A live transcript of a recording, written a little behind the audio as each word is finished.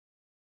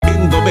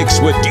the mix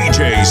with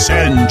DJ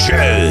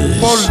Sanchez.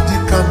 Paul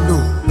Dikando,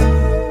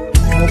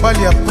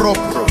 Mobalia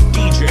Propro,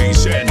 DJ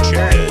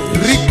Sanchez.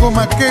 Rico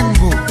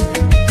Makengo,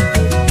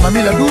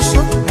 Mamila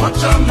Duso.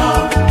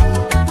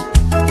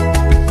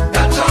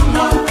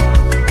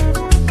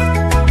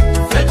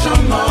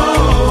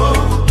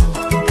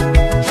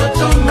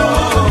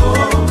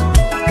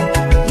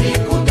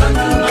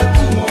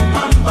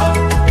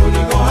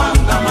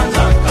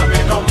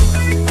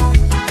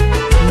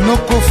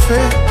 Nokofe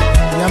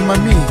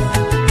Yamami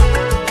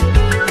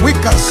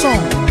Wika Song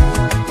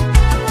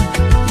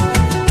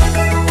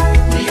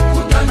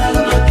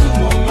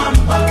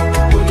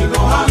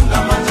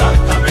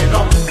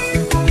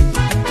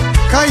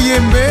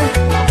Kayembe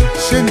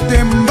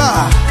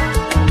Shentemba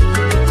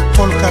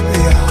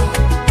Polkadea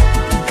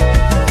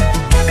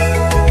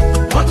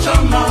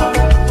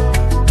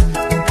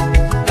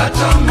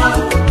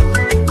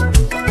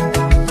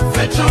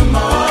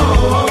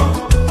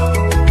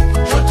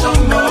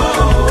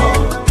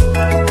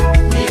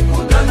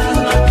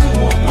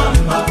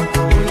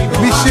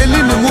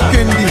Micheline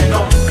Mukendi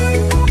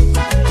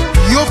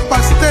Yo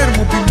Pasteur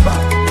Mubimba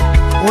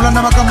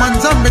Olanda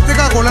makamanzambe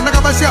teka kolanda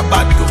kabasi ya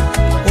bato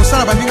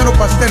Osala bandinga no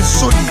Pasteur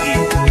solide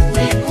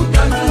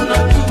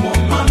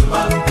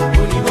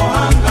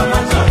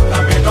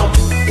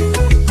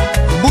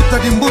Mbuta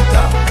di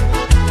mbuta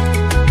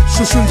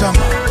Chouchou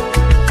Njama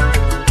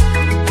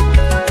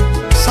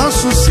Sans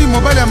souci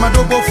mobile ya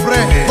madobo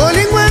frère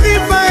Bolingwe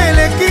riva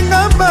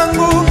elekinga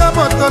bangu nga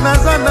moto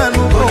nazana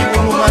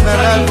lubongo mana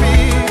la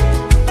vie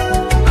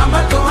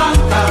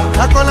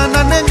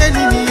Nakolanda ndenge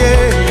nini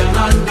ye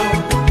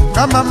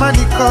Ka mama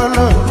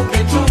Nicole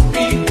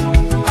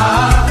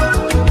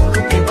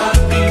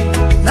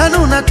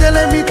Nanu na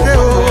telemite o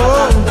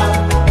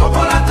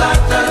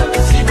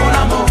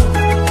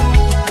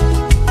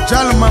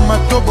Jalma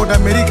Matobo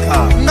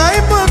d'Amerika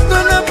Ngai moto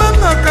na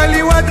banga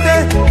kaliwa te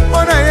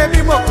Ona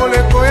yebi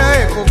mokoleko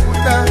ya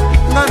ekokuta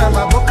Nga na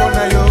maboko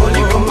na yo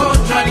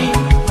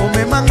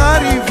Omemanga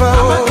riva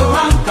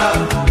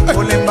o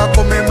Olemba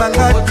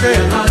komemanga te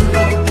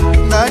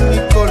Nga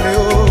Nicole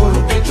o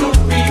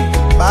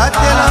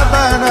Batela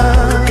bana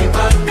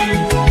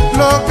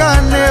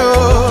Lokane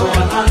o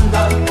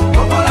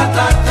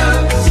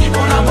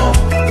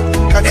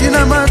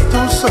Katina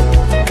Matuso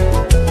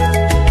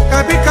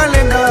Kabika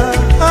lenga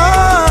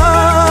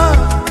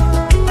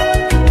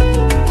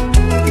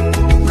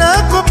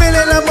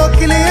Nakopelela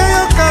mokili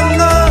yeyo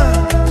kanga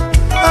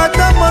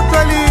Ata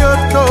motwali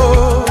yoto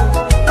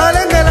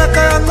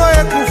Nalengelaka yango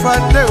ekufa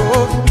te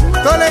o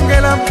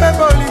Tolengela mpe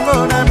bolingo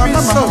na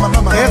biso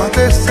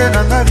RTC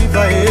na nga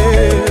riva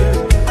ye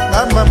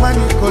Na mama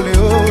Nicole o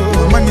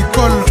Mama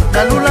Nicole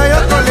Nalula yo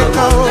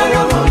koleka o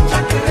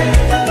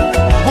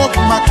Bob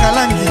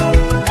Makalangi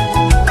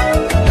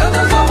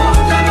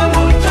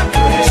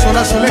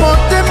Sola Soleil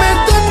Moteme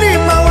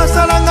tondima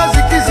wasalanga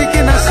zikiziki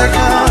na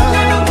seka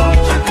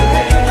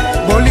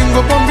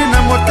Bolingo bombi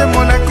na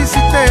motemo lakisi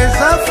te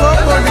eza fo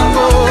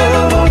bolingo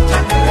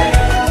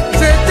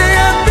Zete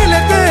ya mbile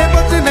te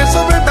boti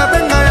nesobe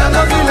babenga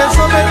yango bile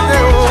sobe te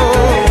o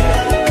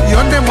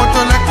Yonde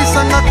moto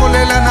lakisanga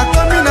kolela na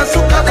komi na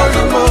suka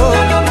bolingo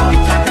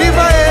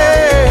Riva e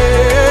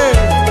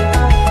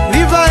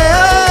Riva e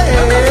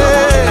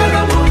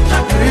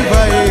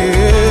Riva e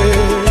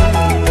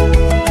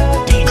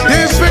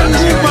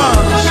Defenduma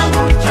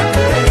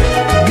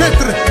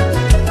Maître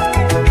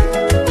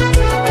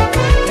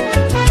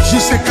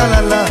Jisse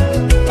Kalala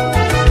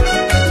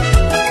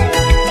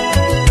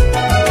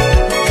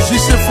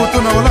Jisse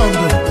Photo na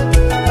Hollande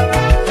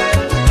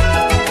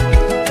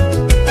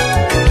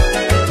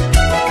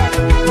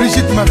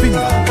Brigitte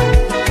Mapinga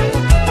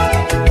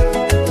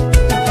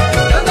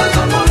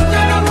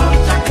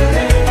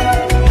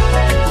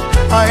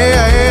Ae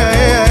ae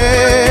ae ae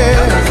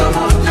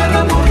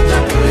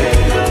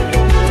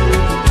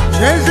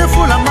Jésus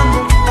fou la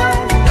mambo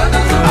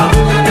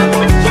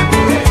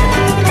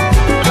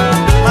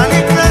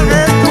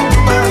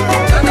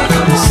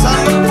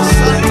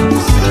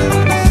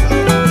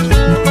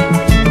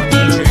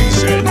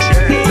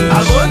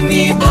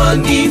Aboni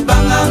boni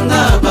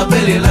banganga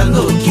babelela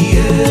ndoki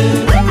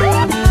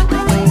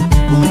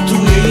Butu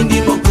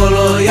eindi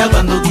mokolo ya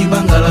bandoki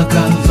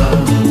bangalaka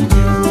nzambe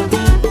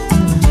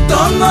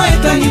Tono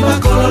etani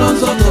bakololo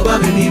nzoto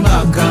babemi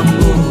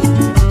makambo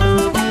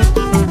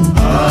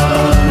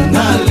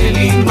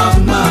Naleli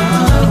mama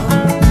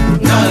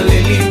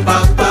Naleli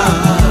papa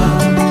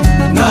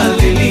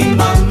Naleli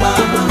mama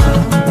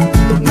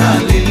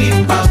Naleli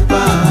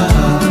papa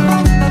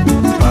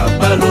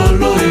Papa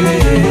lolo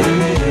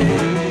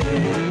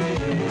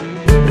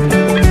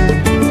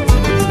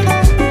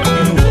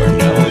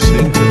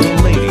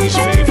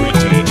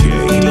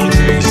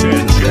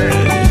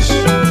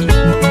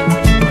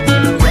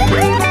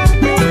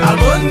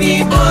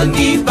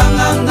Boni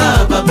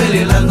banganga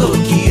babelela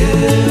ndoki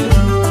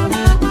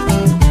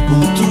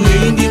Butu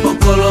eindi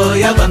mokolo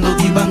ya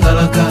bandoki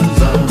bangalaka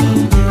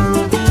nzambe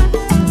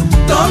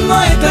Tono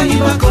etani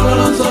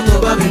bakololo nzoto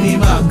babemi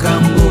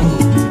makambo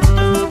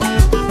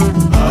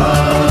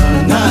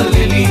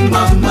Naleli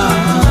mama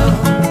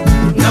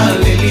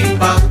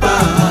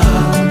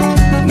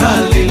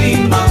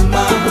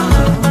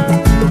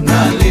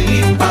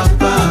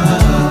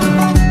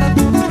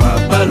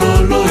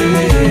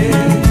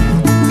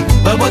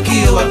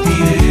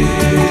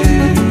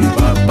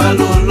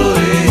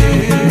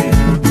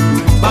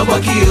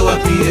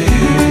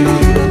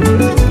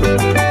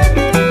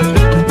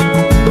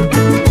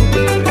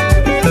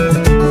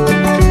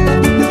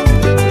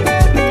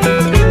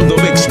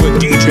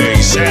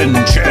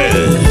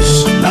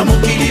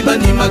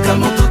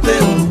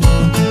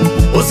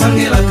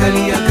osangela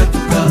kalia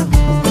katuka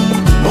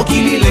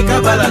mokili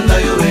leka balanda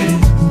yo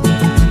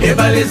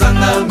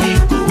ebalezanga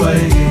mikuwa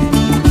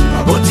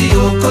aboti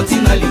okoti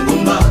na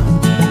lingomba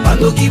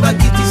bandoki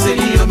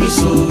bakitiseli yo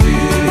miso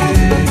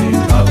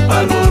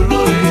papa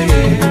lolo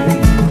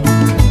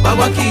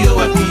babwaki yo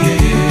wapi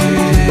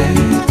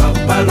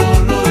papa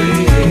lolo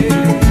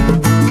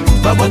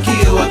babwaki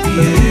yo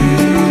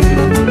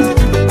wapi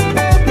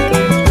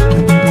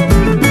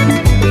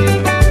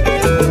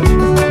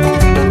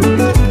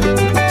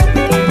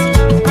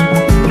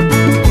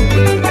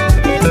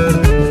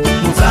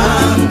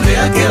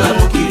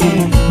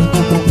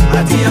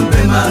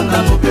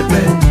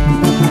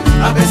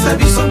apesa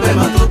biso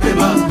mpema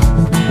topema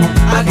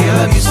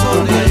akela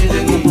biso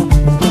neleli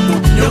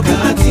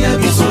nyoka atia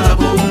biso na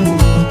bomu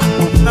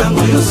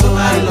ntango nyonso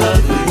I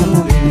love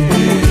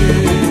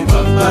you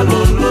papa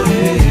lolo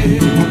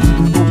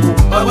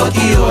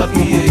babwaki yo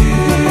wapi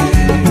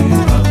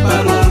papa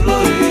lolo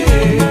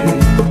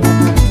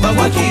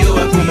babwaki yo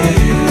wapi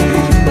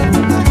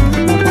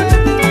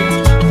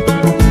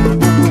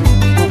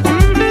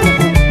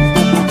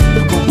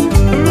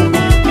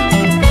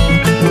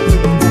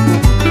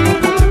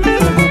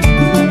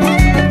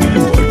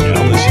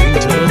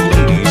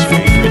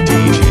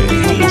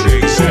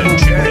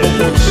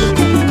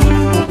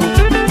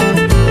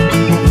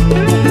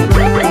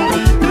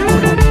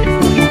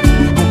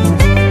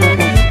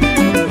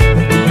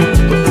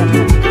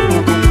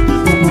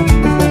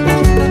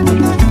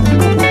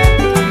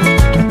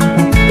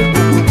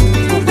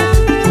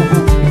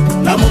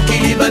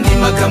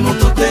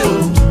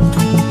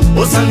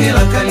osangela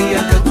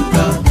kalia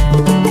katuka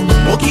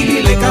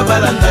mokili leka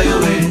balanda yo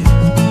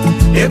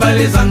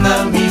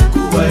ebalezanga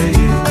mikuwa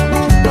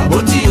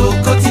baboti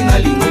okoti na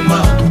lingomba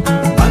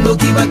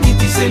bandoki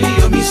bakitiseli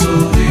yo miso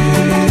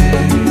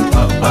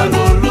papa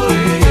lolo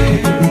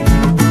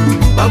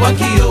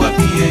babwaki yo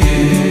wapi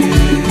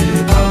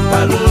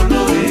papa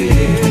lolo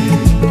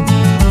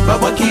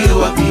babwaki yo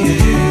wapi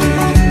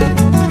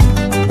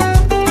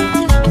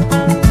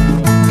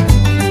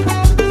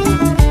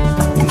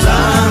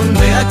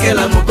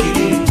akela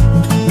mokili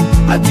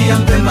atia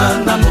mpema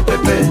na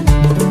mopepe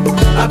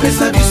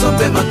apesa biso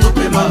mpema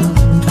topema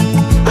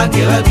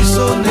akela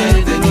biso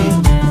nedeni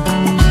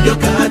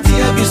yoka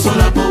atia biso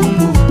na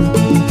bombu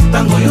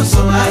ntango nyonso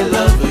I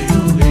love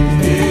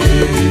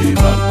you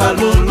papa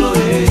lolo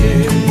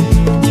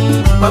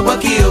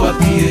babwaki yo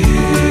wapi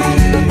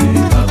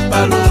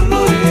papa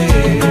lolo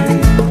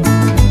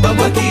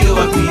babwaki yo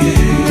wapi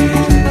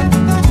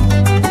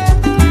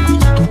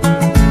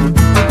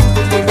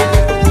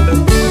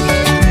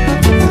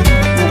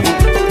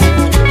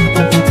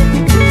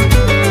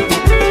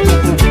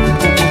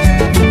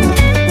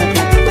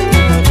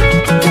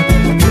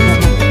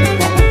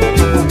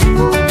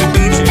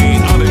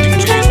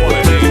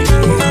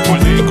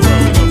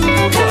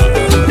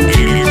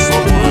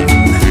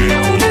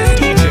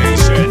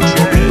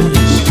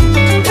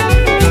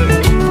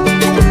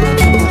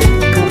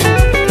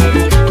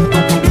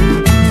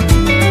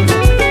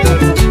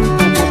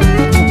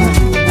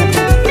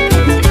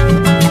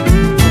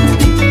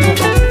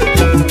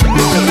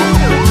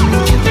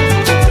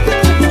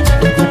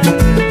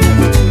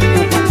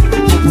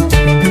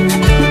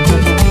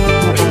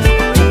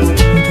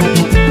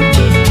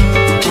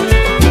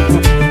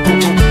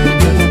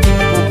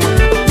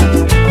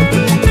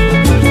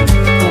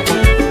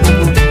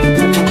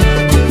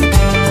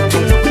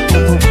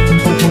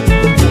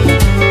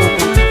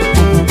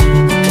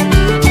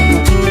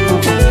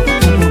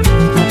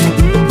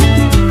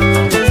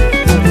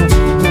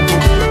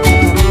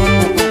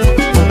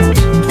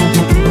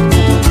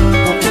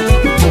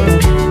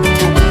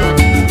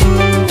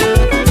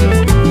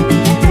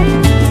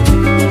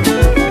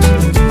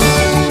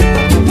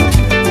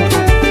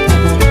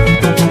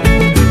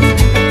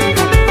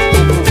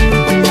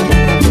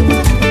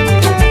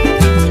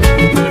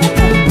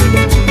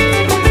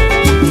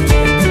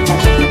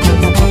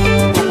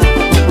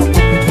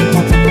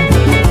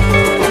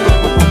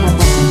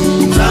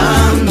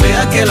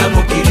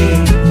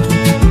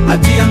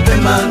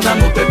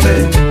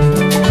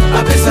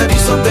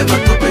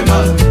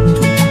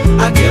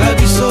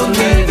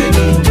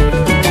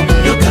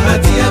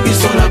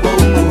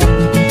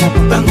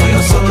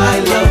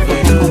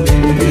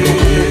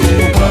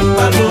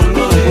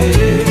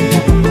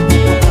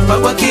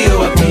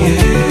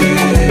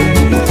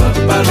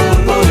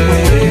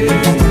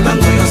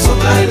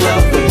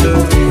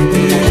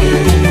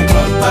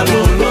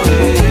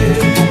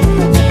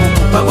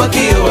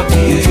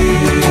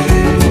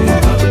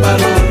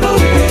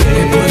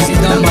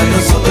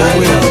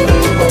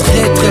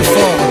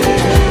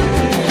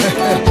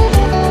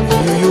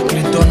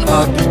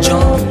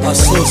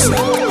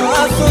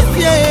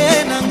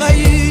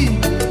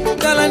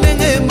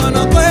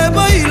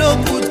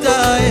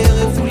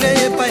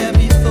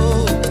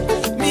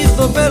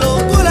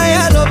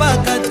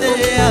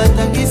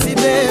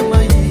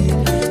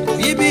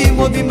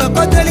mobimba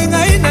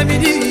kotelinga ina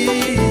midi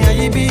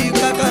ayibi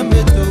kaka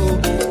meto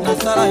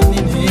nasala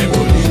nini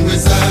bolingo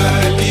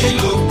ezali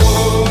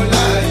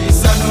lokola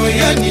isano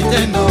ya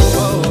nintendo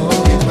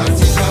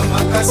epatika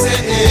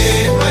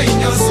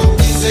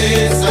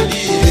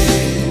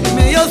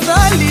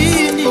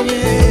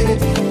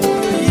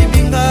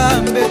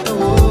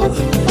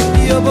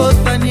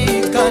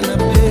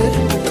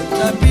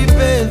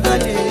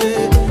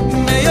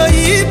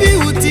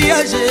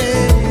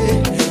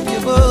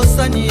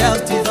nani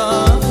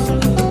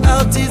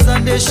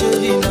artisan de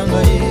chéri na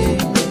ngai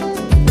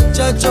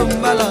Chacho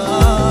Mbala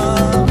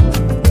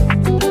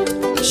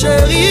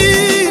chéri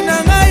na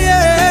ngai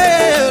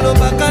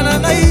lobaka na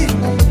ngai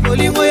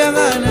olingo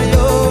yanga na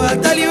yo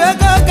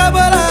ataliweka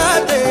kabala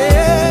te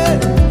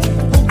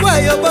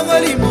pourquoi yo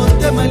bangoli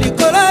motema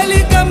likolo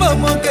likambo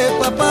moke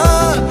papa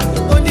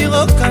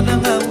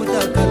onirokananga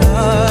utakala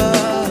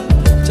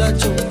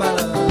Chacho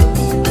Mbala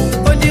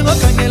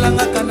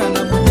onirokangelanga kana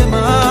na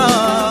motema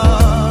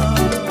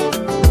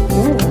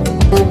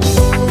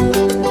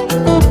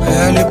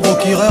le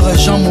procureur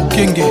Jean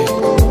Mukenge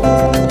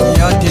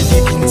ya Dedi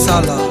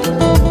Kinsala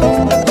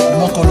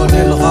mon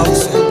colonel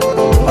Raus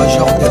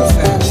Major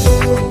Delphin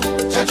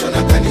Chacho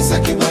na kanisa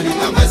kibali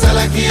mama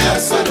zalaki ya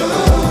solo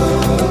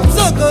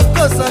Zoko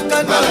kosa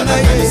kana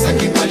kanisa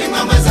kibali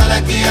mama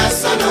zalaki ya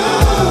solo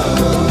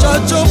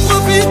Chacho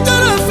profite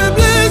la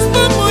faiblesse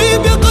pour moi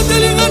bien quand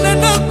elle est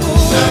nako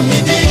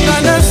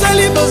kana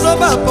sali bozo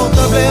ba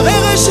portable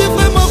re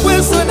chiffre mon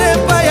poisson n'est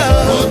pas ya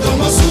Moto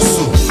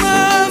mosusu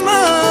mama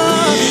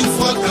une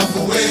fois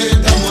qu'avoué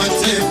ta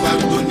moitié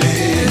pardonné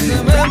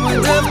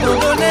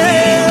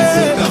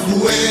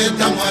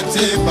ta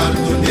moitié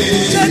pardonné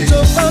Chacho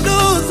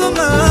pardon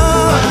zonga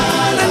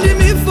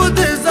nandimi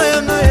faute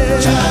zayanga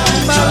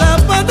mala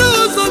pardon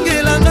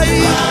zongela ngai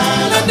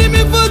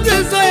nandimi faute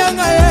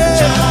zayanga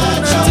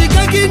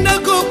natikaki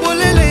ndako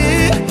polele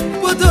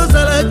poto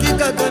zalaki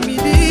kaka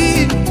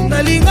midi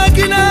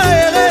nalingaki na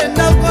ere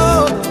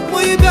ndako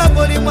moyibi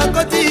aboli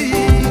mwakoti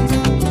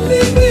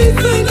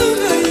libisa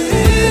ngai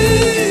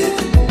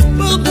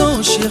pardon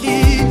chéri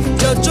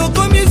Chacho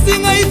komisi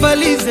ngai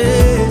valise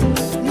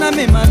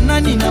namema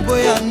nani na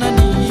boya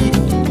nani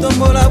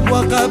tombola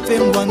bwaka pe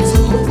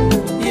mbwanzu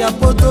ya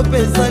poto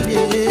pezali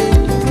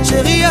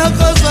chéri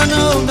akozwa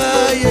na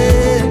ngai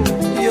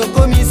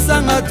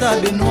yokomisanga ta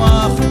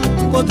baignoire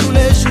po tous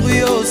les jours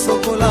yo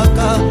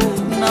sokolaka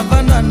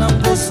navanda na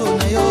mposo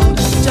na yo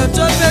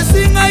Chacho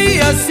apesi ngai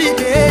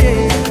aside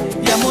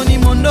ya moni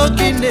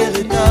mondoki nde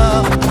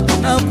retard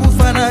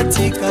nakufa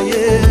natika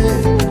ye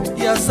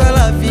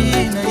yasala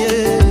vi na ye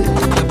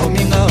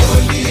yakominga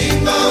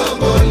bolingo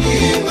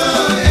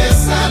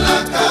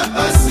esalaka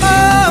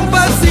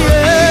pasi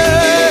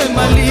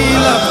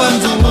malila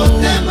panzu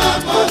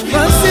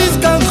Francis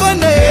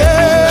Kankone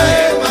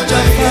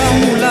Jafa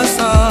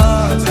Mulasa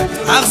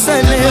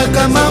Arsene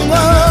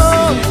Kamango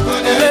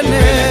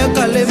Elene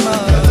Kalema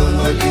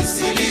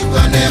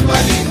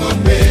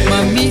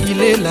Mami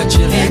il est la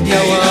chérie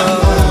Diawa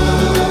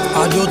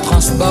Ado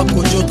Transba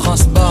Kojo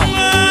Transba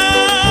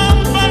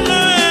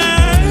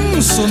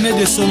Sommet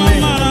des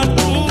sommets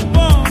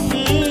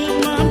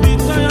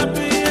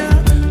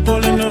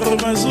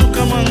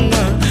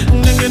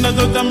ndenge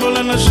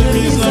nazotambola na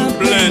chemise en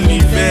plein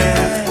hiver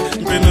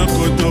mpe na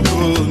kotoko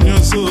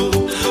nyonso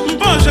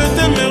mpo je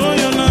temero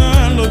yo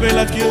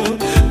nalobelaki yo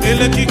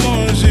eleki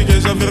conjuge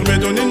ja verbe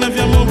doni na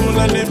via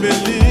mobola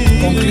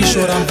nebeli Concliche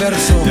au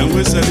renverso yango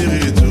esali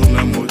retour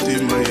na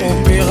motema ye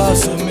Opéra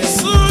sommet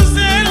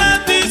suzela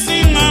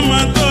tisinga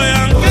mato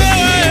yange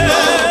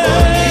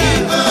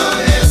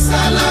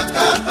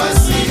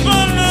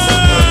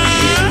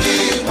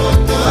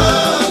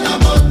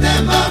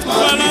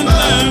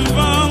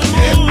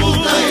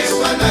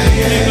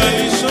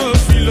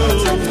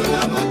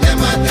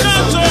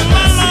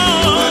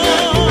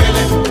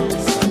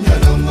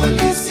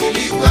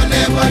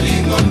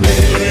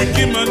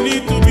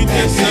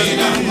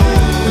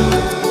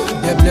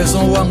Des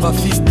Blaison Wanga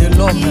fils de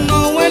l'homme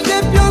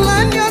Nowende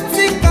piola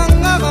nyotika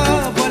ngara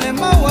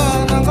Volema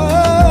wanango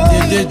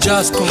Dede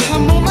Jasko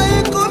Amoma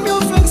ekomi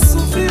ofek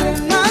souffrir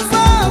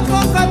Naza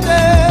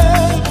kokate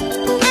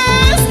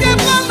Eske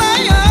mama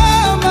ya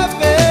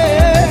mabe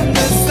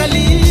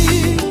Nesali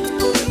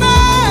Na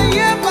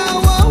yeba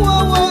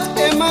wawawa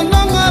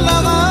Emananga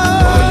lara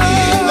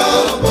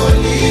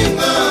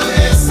bolingo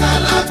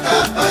esalaka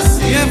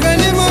pasi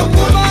Bienvenue mon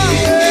kuma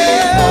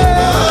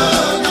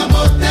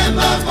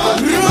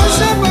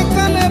Roche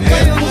bakale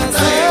payona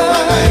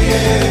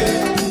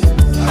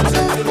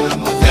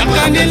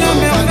Yakani la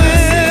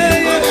merveille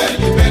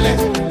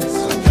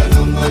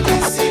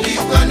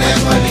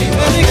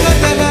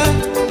Erikatala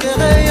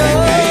Kereyo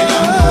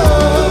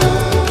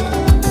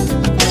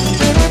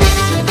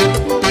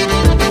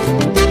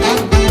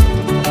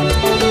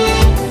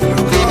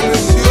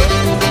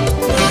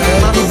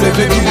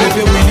WW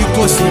Willy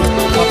Kossi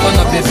Papa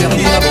na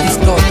Beverly na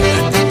Bristol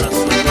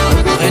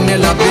René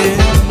Labbé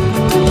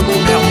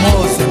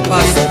Mermoz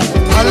Passe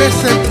Allez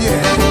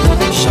Saint-Pierre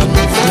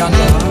Chanu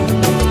Fianda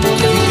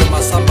Eric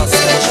Massamba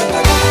Serge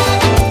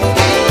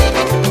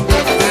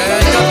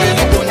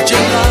Tabeli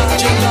Bonjenga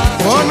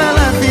mpona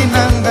la vi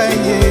na ngai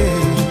ye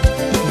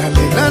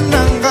nalela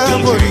nanga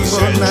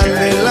bolingo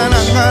nalela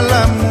nanga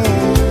lamu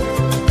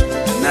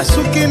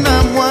nasuki na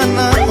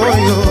mwana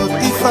oyo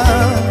tifa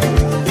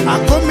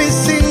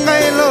akomisi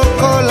ngai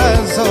lokola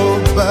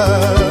zoba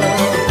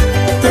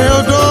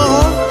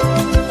Theodore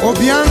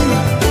Obiang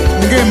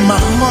Ngema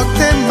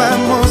motema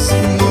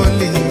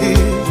mosingolingi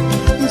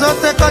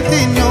nzote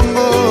kati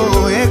nyongo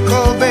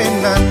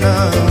ekobendana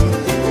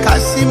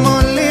kasi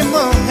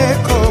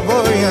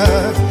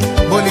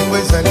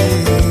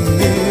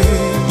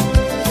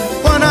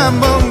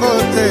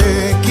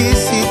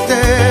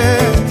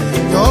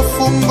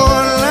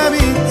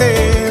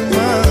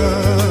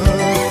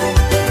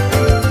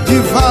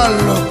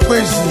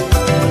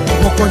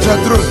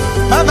conjadreux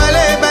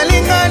babale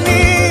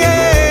balingani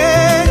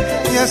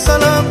ya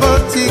solo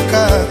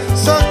botika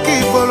soki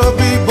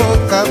bolobi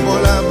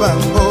bokabola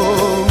bango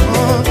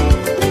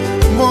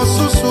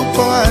mosusu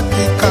po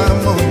atika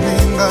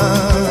moninga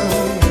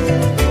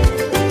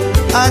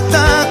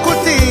ata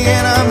kuti ye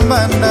na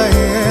mbanda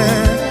ye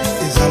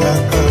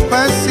ezalaka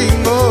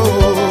pasingo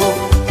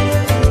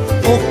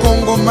au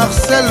Congo.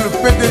 Marcel, le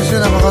PDG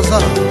na Baraza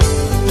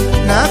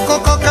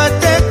nakokoka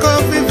te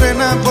kovive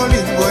na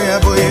bolingo ya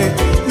boye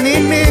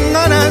nini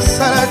nga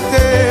nasala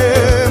te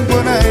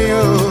mpona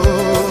yo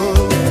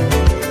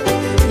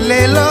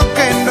lelo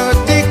kendo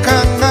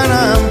tikanga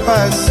na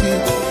mpasi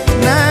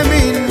na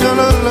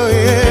minololo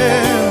ye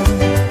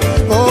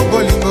o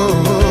bolingo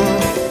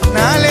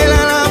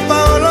nalela na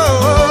paolo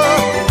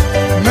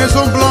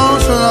Maison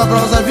Blanche na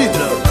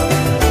Brazzaville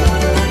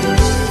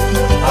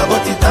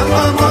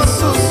abotitango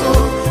mosusu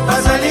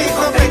bazali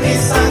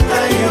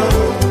kopekisaka yo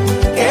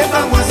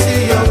eba mwasi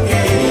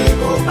yokei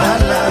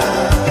kobala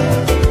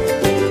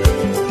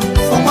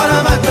fungwana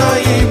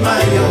batoyima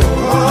yo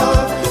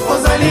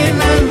ozali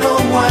nano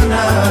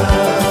mwana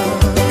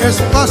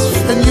Espace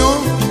Feignon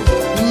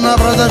na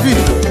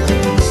Brazzaville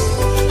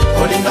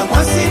kolinga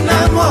mwasi na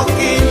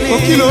mokili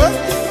okilo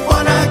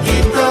mpona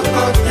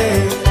kitoko te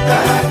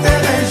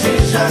karatere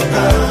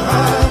jijaka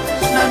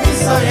na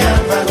miso ya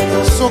bato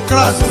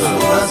Socrate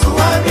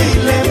bazuwa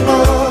bilembo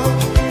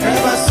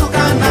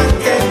ebasuka na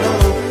kelo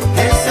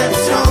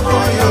exception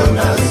oyo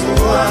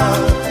nazuwa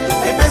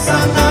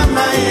epesanga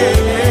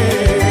mayele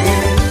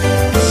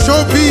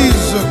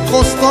Showbiz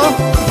Constant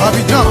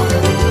Abidjan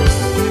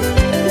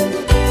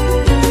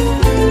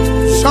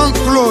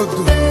Jean-Claude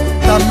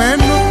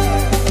Tamen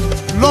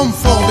l'homme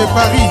fort de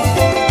Paris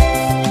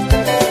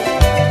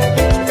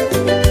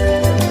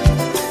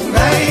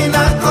ngai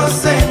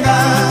nakosenga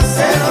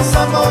selo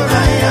sambo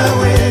na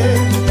yawe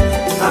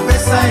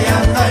apesa ya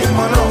ngai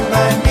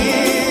molongani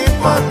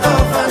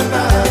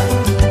potovanda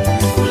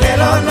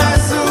lelo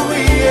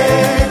nazwi ye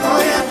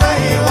oya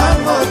ngai wa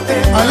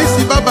motema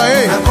Alice Baba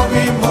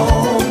nakomi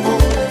mombu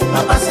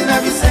mapasi na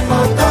bisengo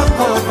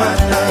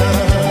tokovanda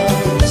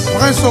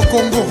Prince au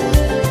Congo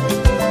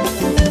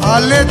à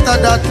l'état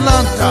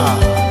d'Atlanta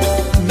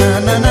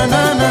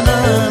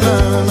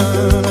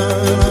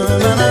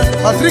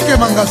Patrick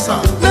Mangassa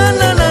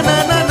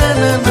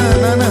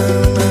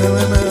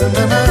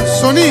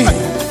Sony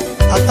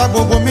ata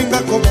bobominga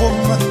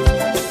koboma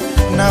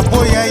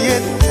naboya ye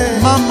te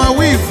Mama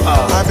Wiva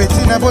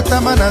abeti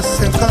nabotama na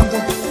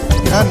 50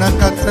 nga na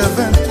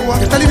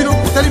 83 etali bino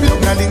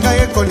nalinga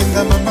ye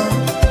kolinga mama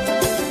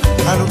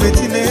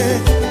alobeti ne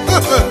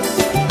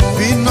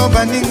bino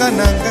baninga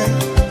na ngai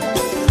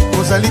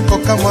bozali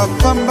kokamwa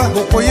pamba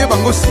bokoyeba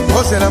ngo nsima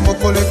bozela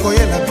mokolo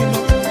ekoyela bino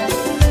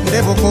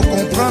nde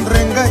bokokomprendre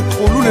ngai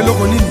olula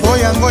eloko nini mpo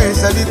yango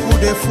ezali coup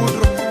de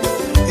foudre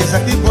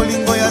ezali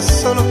bolingo ya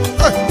solo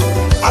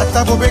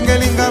ata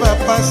bobengelinga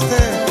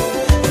bapaster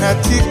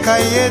natika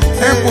ye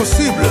te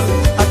impossible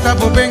ata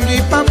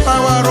bobengi papa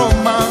wa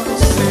Roma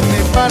ce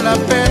n'est pas la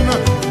peine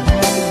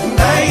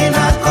ngai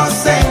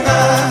nakosenga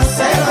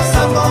selo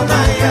sambo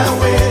na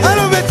yawe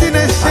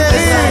alobetine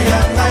sheri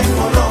ya ngai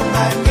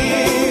molongani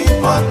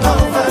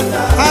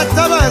potovanda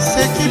ata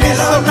baseki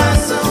biso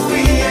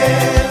nazwi ye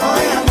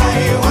oya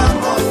ngai wa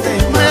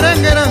motema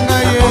merenge na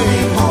ngai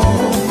ye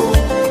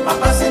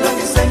mapasi na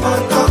bisengo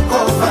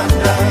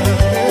tokovanda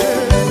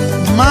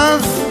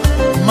Mav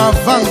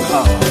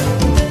Mavanga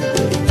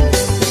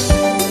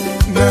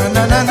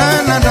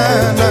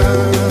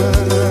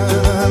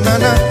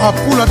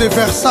Apula de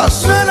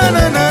Versace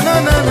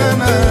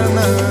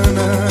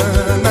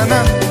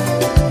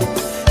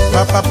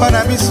bapapa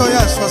na biso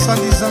ya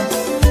 70 ans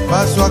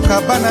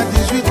bazwaka bana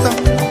 18 ans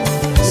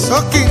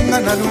soki nga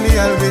naluli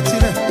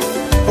albetine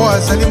mpo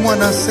azali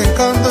mwana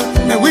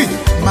 50 mais oui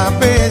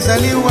mabe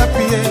ezali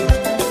wapi ye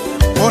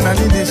mpo na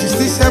nini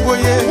justice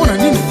eboye mpona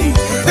nini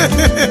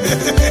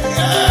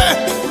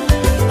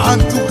en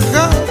tout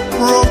cas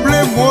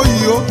problème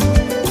oyo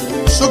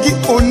soki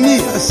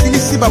oni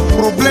asilisi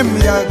baproblème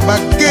ya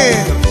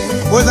baguerre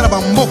oyo eza na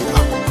bamboka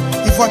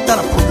il faut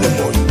atala problème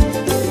oyo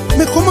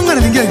mais koma nga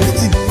nalingi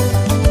albetine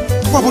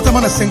po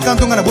abotama na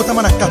 50 nga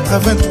nabotama na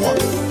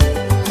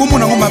 83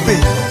 bomona yango mabe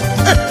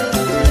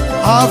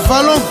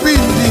Avalon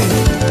Pindi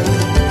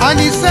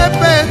Anise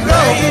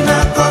Pedro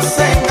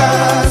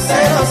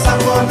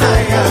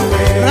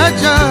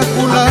Raja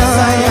Kula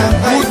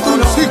Mutu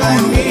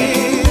Tsikulu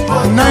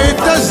na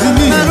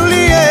États-Unis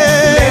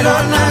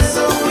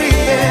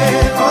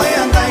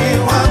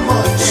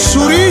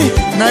Suri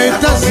na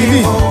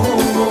États-Unis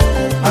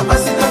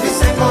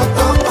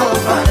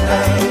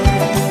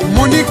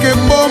Monique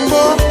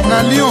Mbombo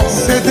na Lyon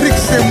Cédric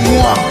c'est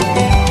moi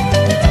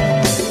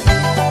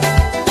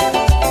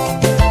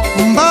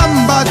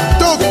Mbamba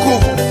Toko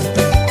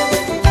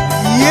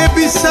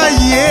Yebisa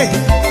ye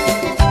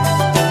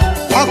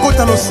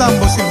Akota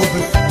losambo s'il vous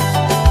plaît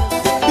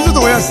Biso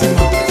to ya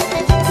sima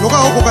Loka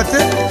okoka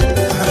te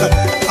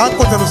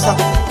Akota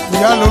losambo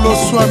Ya lolo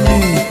swami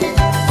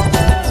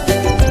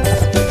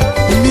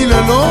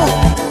Milelo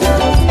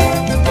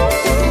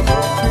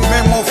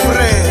Memo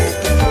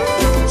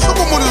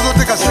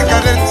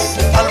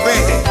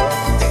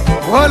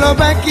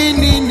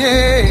nini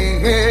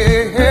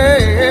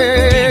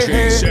DJ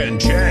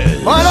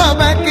Sanchez.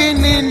 olobaki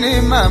nini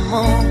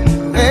mamu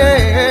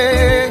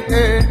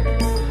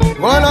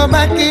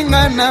olobaki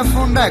nga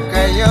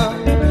nafundaka yo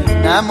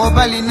na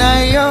mobali na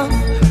yo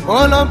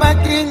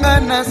olobaki nga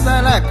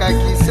nasalaka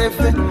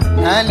kisefe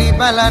na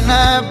libala na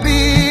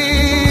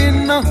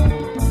bino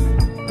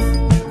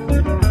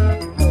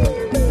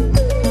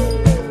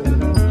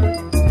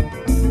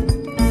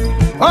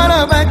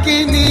olobaki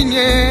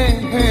nini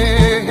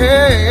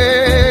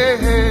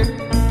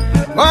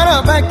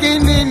olobaki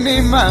nini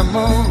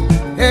mamu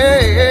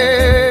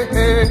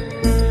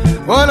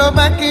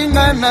olobaki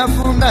nga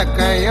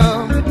nafundaka yo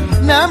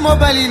na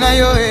mobali na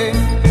yo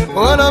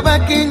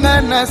olobaki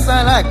nga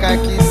nasalaka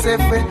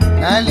kisefe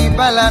na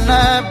libala na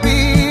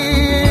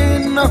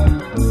bino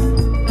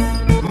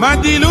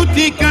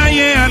madilutika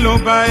ye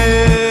aloba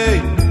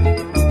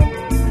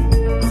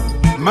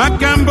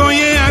makambo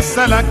ye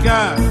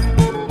asalaka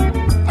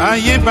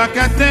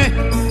ayebaka te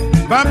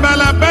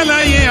babalabala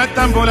ye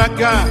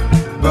atambolaka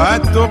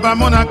bato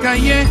bamonaka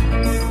ye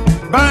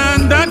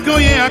bandako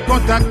ye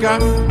akotaka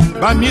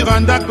bamiro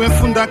ndako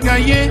efundaka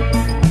ye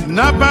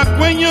na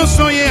bakwe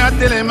nyonso ye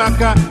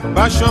atelemaka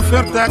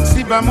bashofer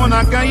taxi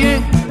bamonaka ye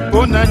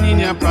mpo na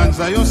nini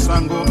apanza yo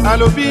sango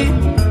alobi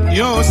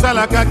yo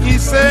osalaka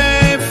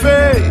kisefe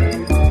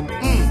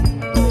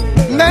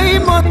ngai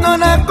moto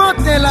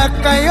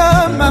nakotelaka yo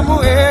mamu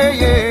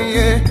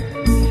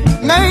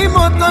ngai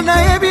moto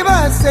nayebi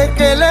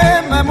basekele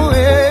mamu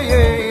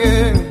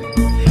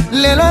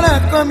lelo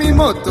nakomi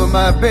moto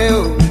mabe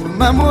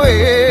mamu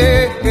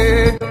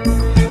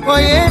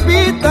oyebi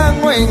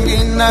tango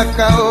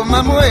enginaka o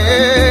mamu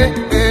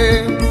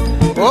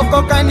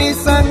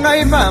okokanisa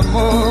ngai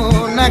mamu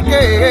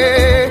nake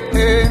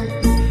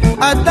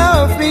ata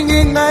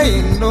ofingi ngai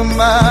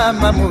ndumba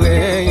mamu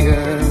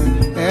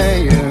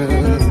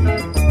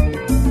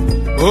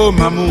oh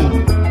mamu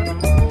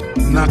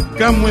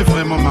nakamwe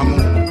vraiment mamu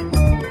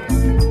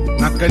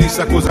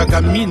nakanisa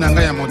kozaka mi na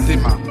ngai ya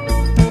motema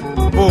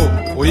mpo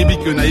oyebi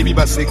ke nayebi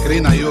basekre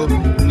na yo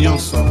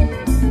nyonso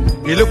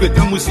eloko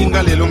ekamwisi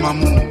nga lelo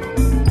mamu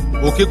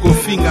oke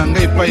kofinga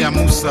ngai epai ya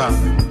musa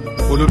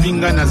olobi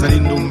ngai nazali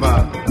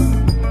ndumba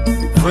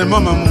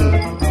vraiment mamu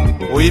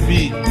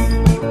oyebi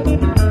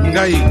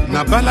ngai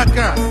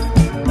nabalaka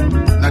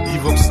na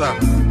divorsa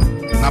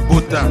na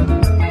bota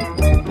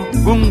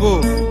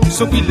bongo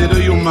soki lelo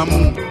yo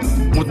mamu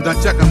moto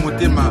natiaka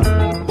motema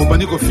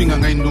obandi kofinga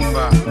ngai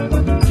ndumba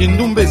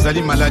kindumba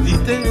ezali maladi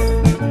te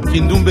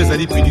kindumba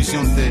ezali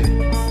punition te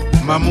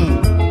mamu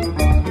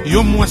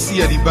yo mwasi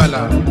ya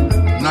libala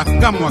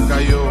nakamwaka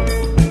yo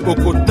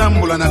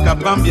okotambola na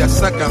kabambi ya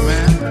saka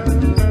main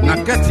na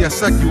kati ya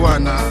saki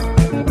wana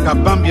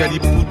kabambi ya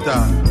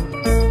liputa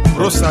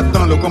brosse à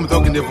dents lokomo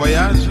tokende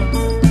voyage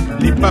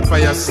lipapa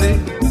ya se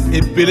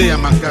ebele ya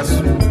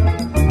makasu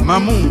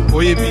mamu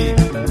oyebi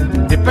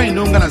epai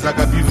nonga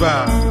nazalaka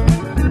buvard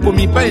po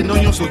mibali no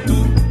nyonso tu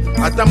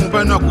ata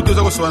mobali no akuti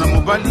oza kosoba na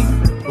mobali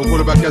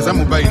okolobaki aza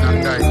mobali na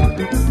ngai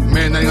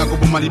me nalinga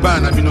koboma libala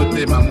na bino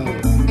te mamu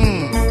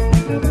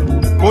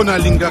mpo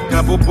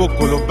nalingaka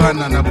bobokolo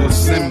bana na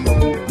bosembo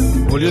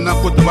olio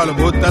nakota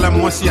baloba otala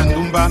mwasi ya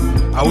ndumba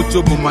auti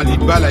oboma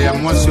libala ya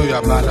mwasi oyo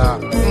abala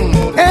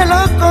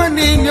eloko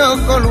nini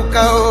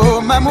okoluka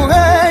o mamu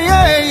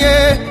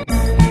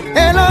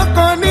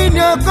eloko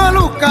nini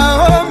okoluka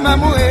o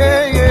mamu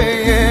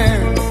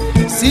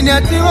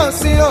signature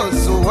osi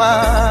ozuwa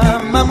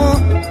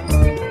mamu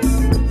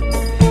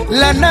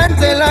landa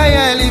nzela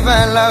ya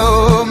libala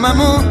o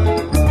mamu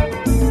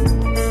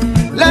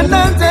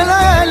landa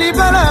nzela ya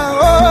libala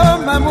o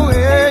mamu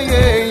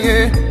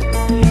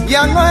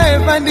yango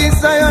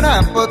evandisa yo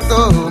na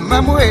poto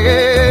mamu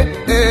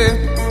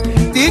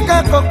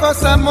tika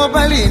kokosa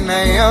mobali na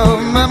yo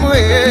mamu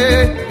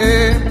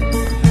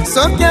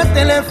soki ya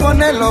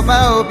telefone eloba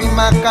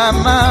obimaka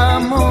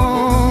mamu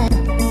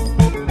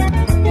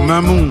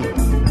mamu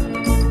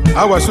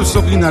awa so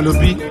soki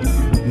nalobi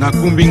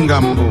nakumbi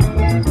ngambo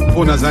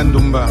mpo naza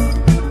ndumba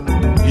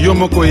yo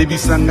moko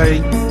oyebisa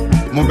ngai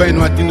mobali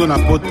no atindo na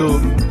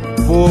poto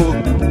mpo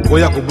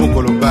oya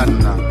kobokolo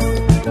bana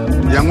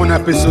yango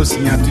napesi o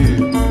signature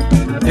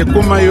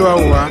ekoma yo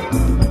awa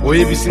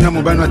oyebisi nga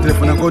mobali no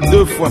atelefone yango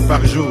 2 fois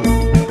par jour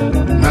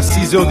na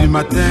 6 heures du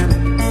matin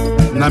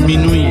na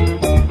minuit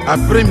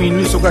après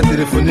minuit soki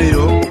atelefone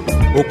yo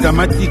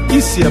okamati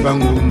kisi ya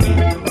bangungi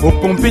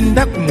opompe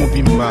ndako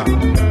mobimba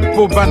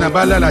mpo bana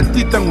balala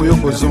ti ntango yo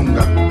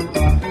kozonga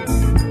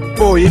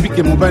mpo oyebi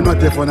ke mobali no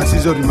atelefone na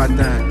 6 heures du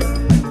matin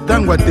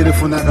ntango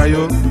atelefonaka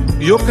yo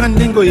yoka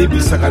ndenge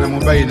oyebisaka na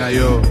mobali na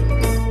yo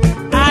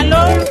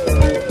alo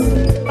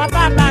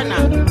papa bana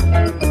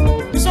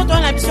biso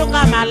tona biso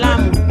ka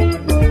malamu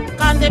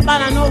kande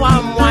bana no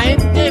wa moyen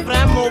te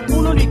vraiment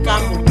bulu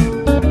likambo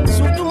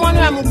surtout mwana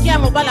ya mokia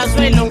mobali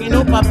azwa elongi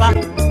no papa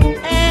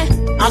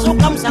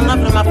azokamusanga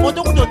vraiment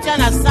foto kutotia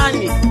na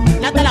sani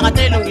natalaka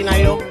te elongi na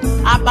yo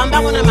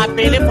abambango na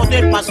mabele foto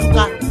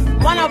epasuka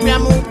mwana obya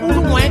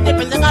mokulu moyen te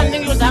mpenza kaka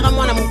ndenge ozalaka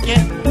mwana moke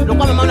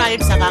lokwa mama ono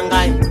ayebisaka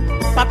ngai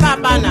papa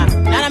bana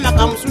nana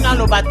makambo mosu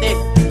naloba te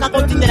kaka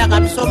otindelaka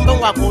biso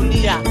mbongo ya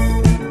kolia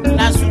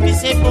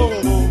nasukise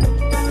bongo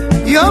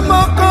yo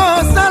moko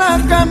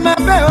osalaka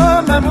mabe o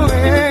mamu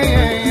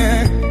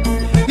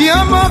yo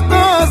moko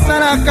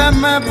osalaka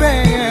mabe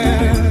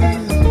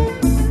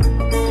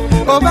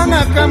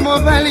obangaka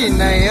mobali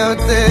na yo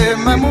te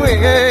mamu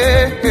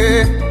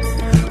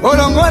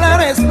olongola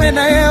respect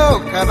na ye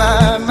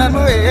okaba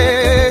mamu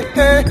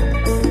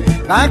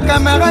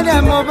akamarade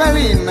ya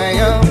mobali na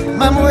yo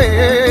mamu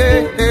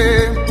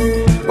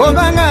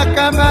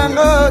obangaka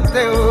bango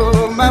te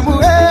o mamu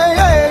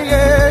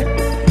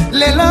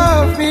lelo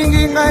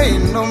fingi ngai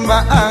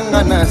nomba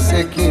anga na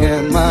seki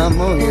ya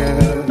mamu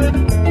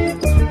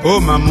o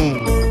mamu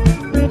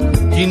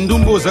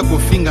kindumbu oza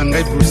kofinga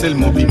ngai Bruxelles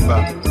mobimba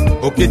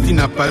oketi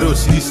na Paris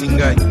osilisi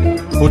ngai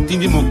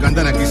otindi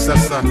mokanda na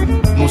Kisasa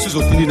mosusu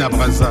otindi na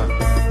Braza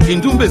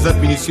kindumbu eza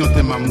punition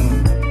te mamu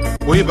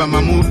oyeba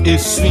mamu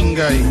eswi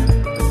ngai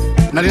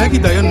nalingaki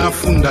dayo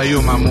nafunda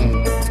yo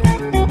mamu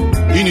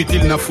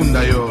inutile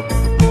nafunda yo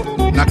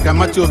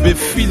nakamati obe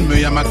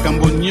filme ya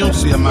makambo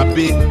nyonso ya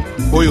mabe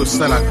oyo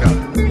osalaka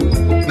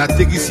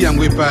natekisi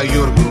yango epa ya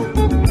Yorgo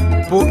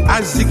mpo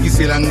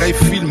azikisela ngai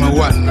filme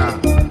wana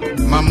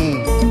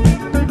mamu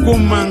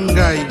koma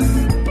ngai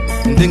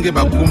ndenge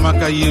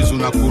bakomaka Yezu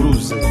na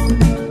kuruze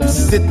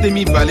sete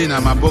mibale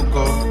na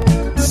maboko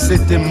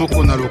sete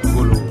moko na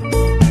lokolo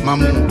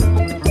mamu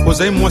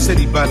ozali mwasi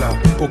libala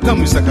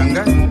okamwisaka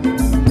ngai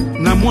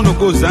na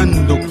monoko oza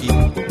ndoki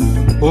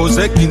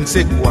ozali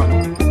kinsekwa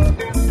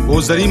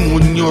ozali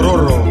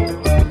monyororo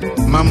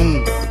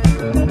mamu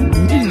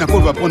ndili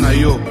nakoloba mpo na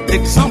yo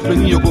exemple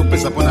nini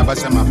okopesa mpo na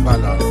basi ya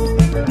mabala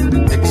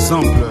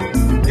exemple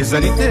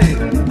ezali te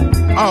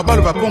awa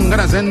baloba mpo ngai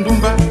nazali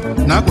ndumba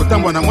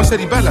nakotambola na mwasi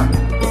libala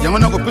yango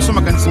nakopesa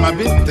makanisi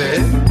mabe te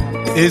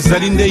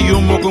ezali nde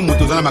yo moko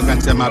moto oza na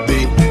makanisi ya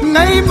mabe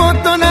ngai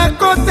moto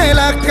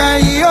nakotelaka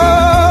yo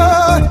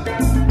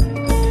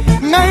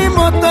ngai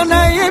moto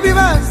nayebi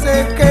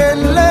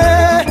basekele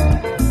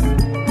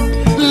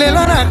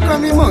lelo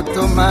nakomi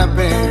moto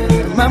mabe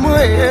mamu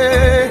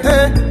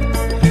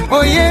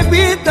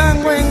oyebi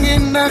tango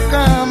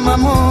engindaka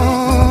mamu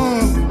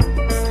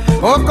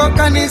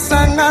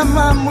okokanisanga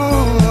mamu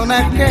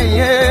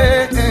nakeye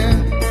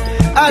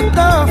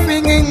ata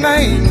ofingi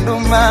ngai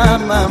nduma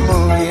mamu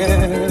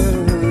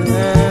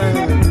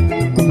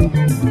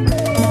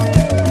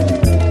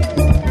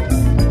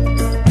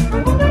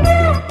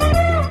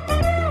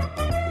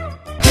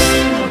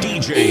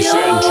DJ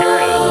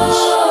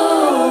Sanchez.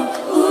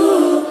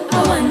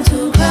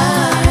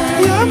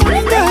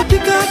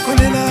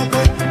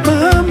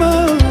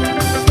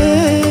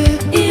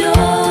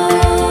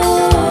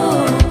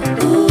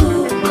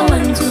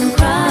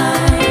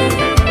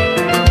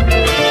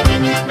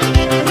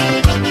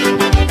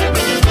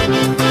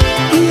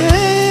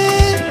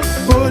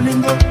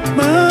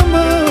 Ma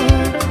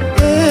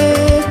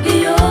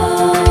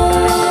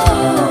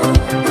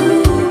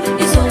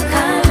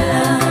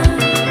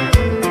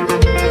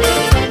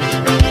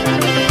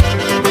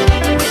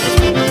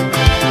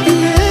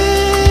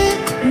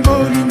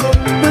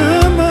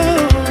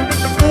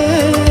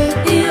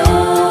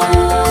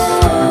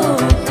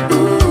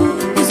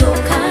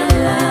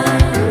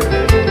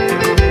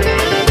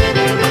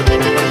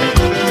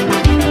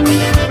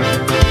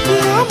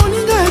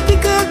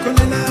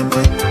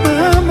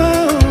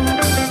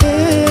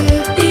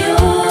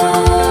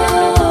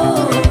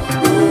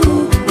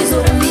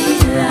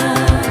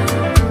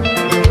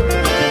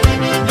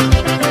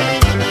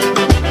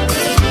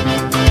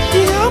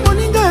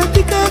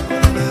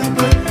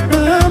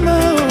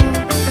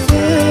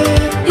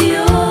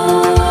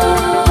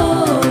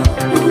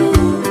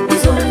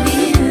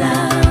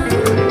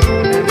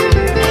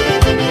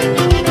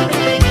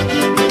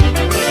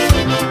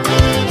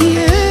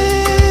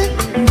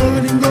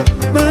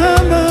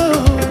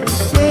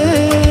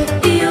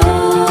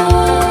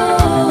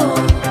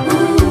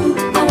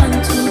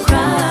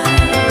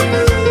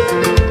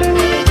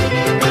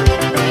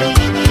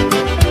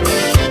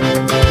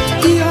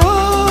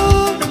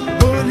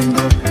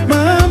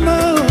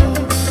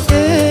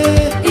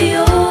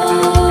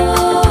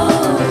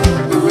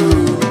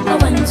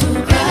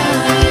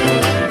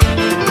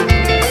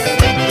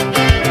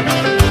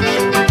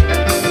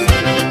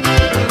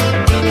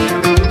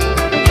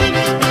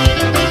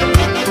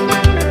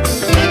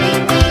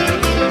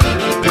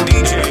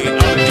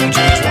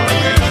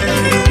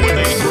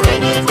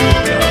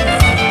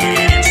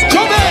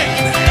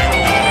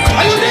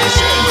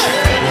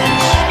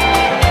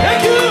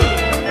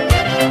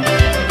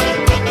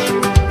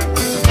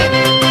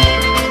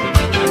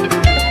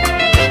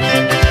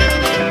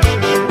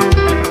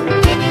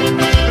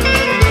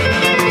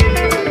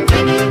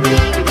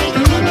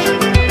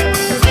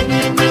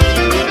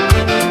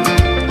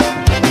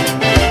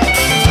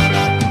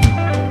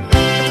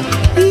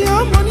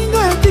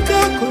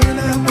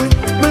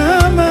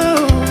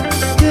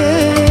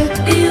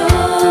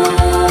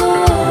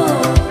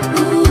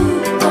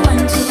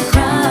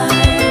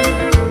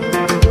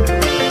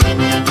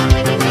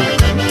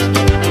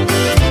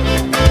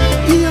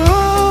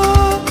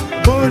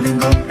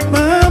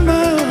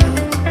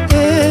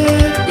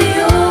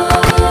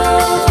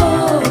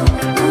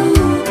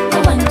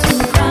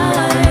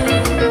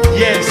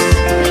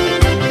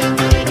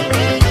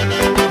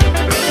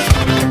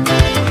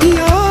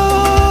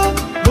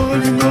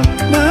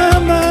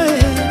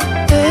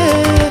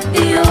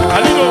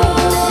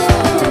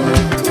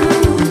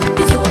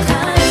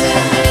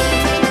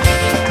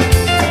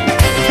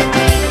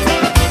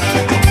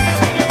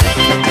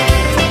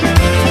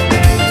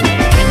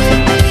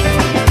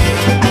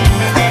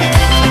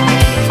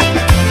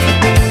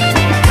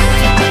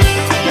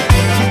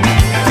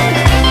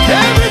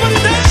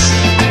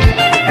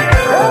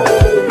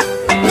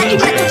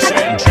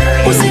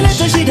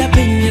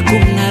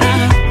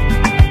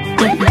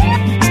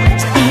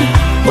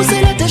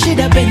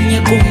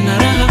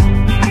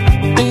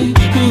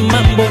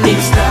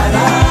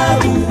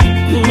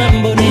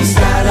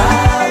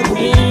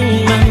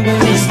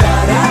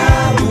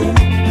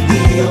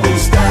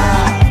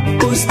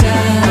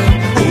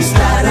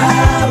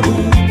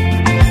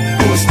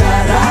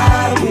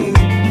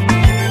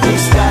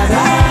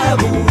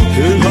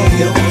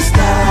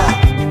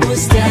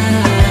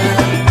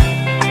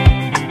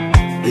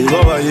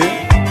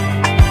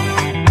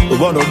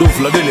Mwana Douf,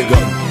 la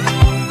délégate.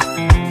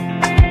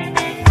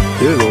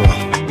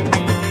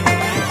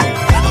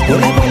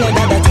 Pole pole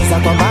dada cheza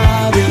kwa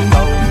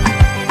maringo,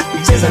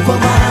 cheza kwa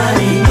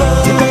maringo.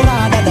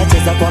 Tipera dada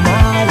cheza kwa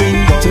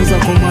maringo, cheza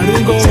kwa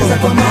maringo, cheza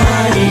kwa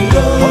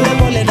maringo. Pole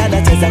pole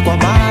dada cheza kwa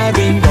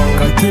maringo,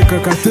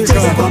 katika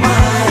cheza kwa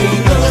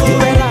maringo.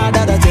 Tipera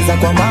dada cheza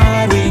kwa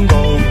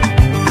maringo,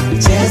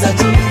 cheza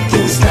tu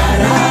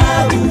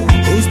ustarabu,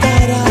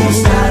 ustarabu,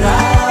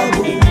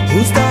 ustarabu,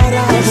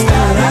 ustarabu,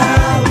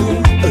 ustarabu.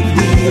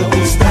 Ndio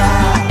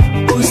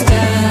ustarabu,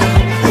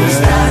 ustarabu,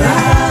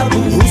 ustarabu,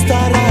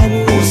 ustarabu,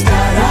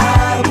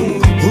 ustarabu,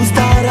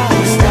 ustarabu,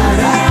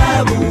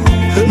 ustarabu.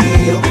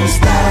 Ndio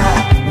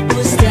ustarabu,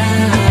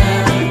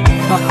 ustarabu.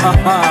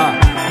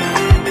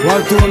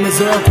 Watu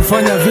wamezoea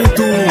kufanya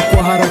vitu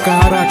kwa haraka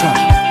haraka.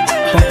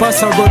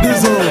 Papasa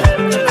Godizo,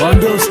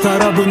 waambie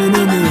ustaarabu ni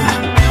nini?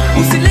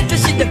 Usilete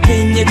shida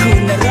penye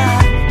kuna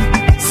raha,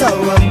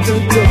 sawa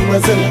mtoto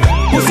wazee.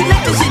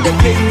 Usilete shida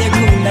penye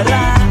kuna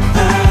raha,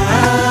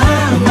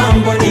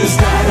 mambo ni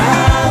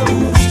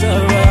ustaarabu,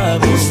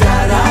 ustaarabu,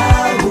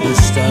 ustaarabu,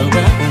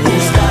 ustaarabu,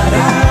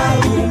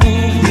 ustaarabu.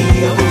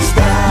 Ndio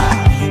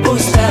ustaarabu,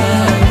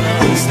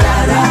 ustaarabu,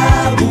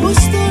 ustaarabu,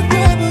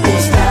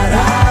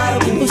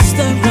 ustaarabu,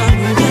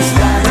 ustaarabu,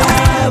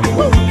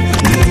 ustaarabu.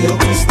 Ndio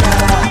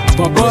ustaarabu.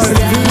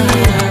 Babari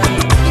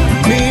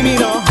Mimi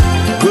no,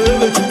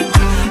 wewe tu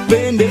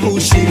pende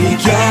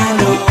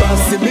ushirikiano.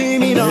 Basi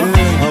mimi no,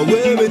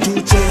 wewe tu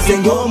cheze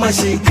ngoma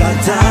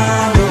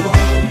shikatano.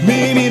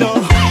 Mimi no,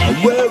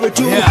 wewe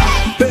tu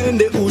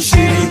pende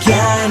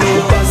ushirikiano.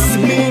 Basi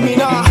mimi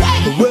no,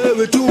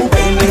 wewe tu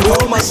pende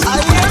ngoma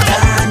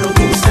shikatano.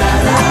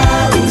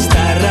 Ustarabu,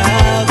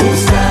 ustarabu,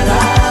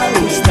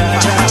 ustarabu,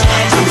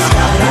 ustarabu,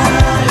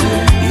 ustarabu.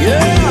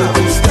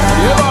 Yeah,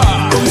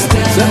 ustarabu,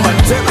 ustarabu,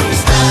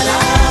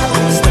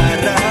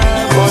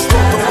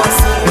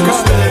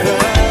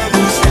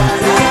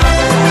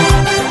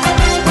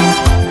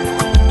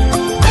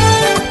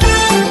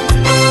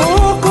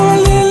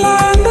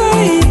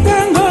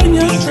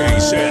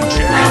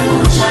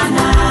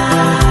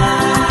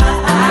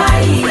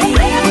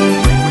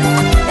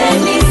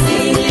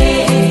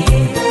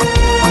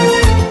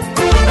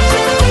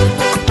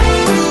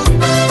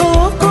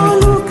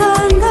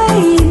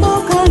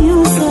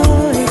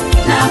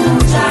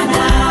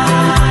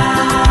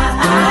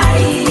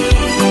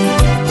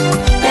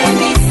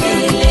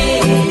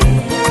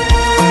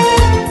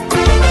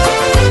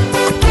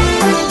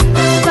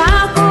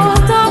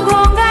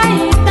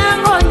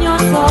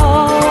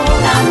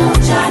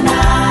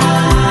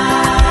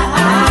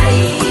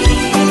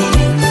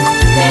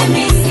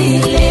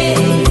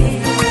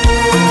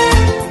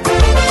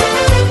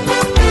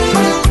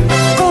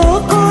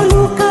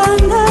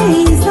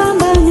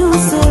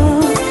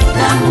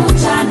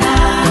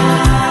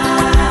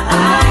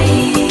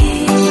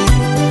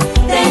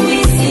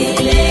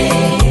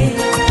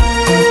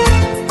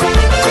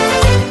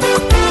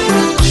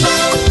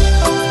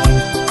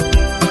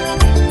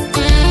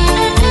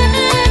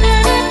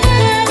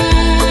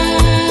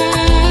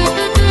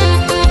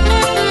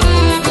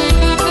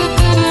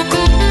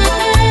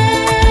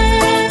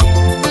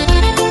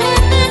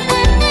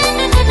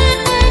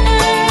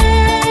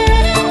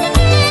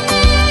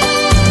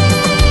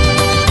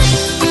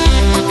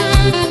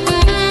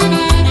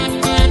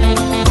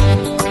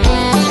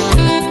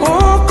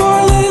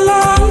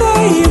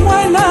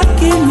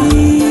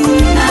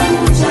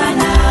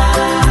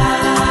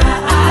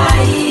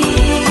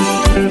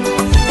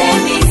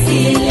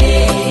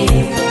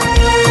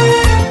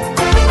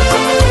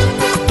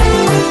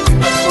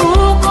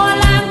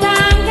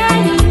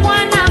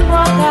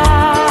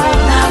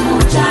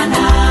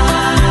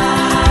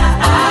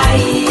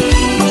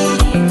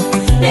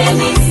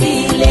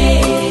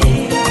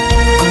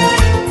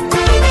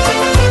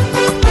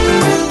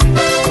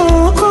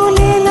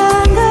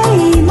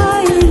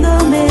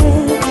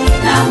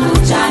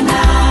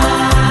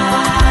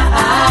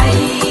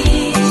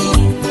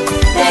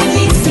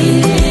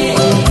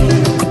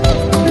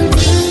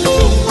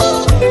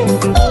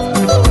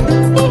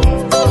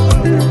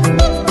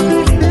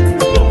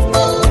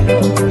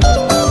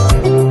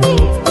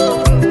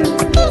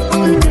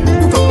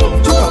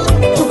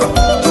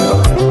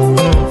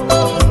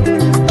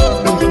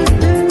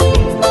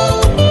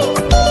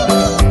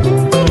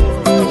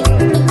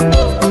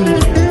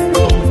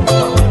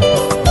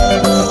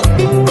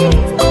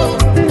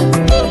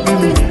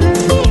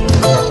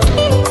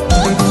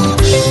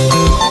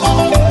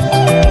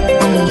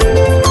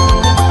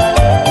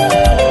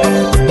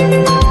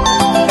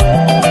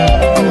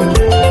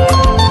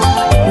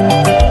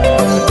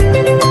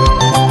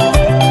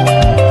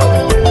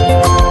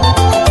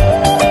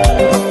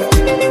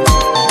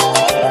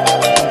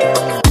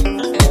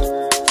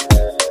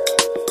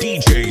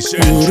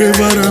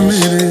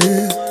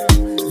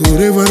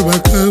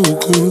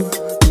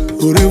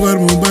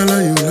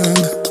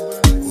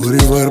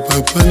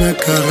 Papa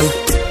Nakara.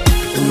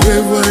 Au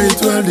revoir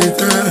étoile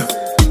d'État,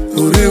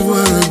 au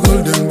revoir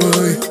Golden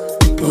Boy,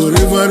 au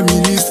revoir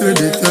ministre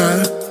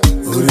d'État,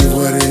 au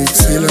revoir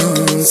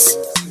Excellence.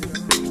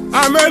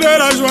 à me donner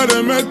la joie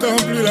de me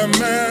tendre plus la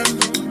main.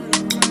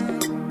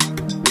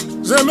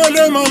 Je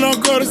me demande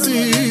encore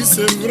si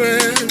c'est vrai.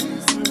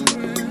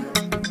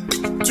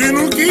 Tu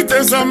nous quittes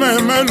sans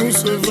même nous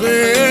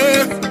sevrer.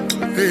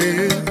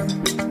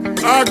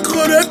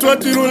 Accro de toi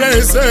tu nous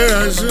laisses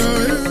à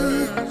jouer.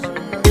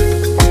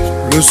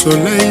 Le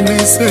soleil ne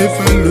s'est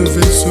pas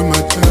levé ce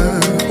matin.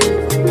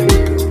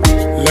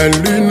 La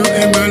lune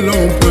est ma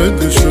lampe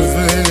de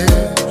chevet.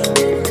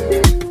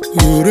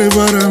 Au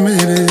revoir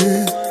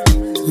Amélie,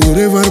 au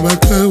revoir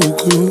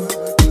Bakaoko,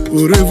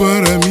 au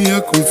revoir Ami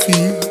Akofi,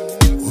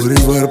 au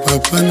revoir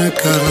Papa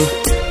Nakara,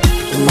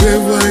 au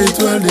revoir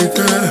Étoile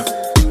d'État,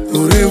 au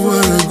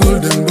revoir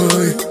Golden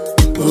Boy,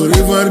 au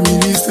revoir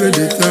Ministre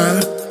d'État,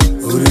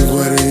 au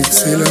revoir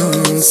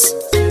Excellence.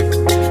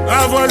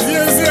 Avoir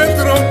bien s'est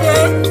trompé,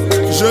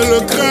 je le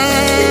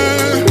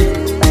crains,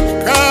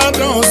 car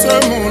dans ce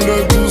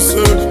monde tout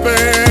se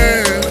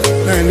perd.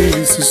 Nani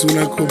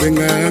Susunako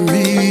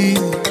Bengami,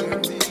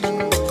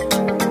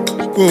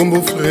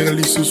 Kombo frère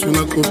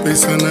Susunako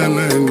Pesana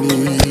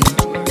Nani,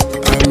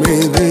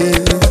 Amédée,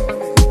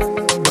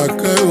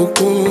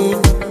 Bakaoko,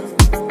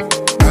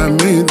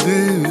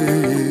 Amédée,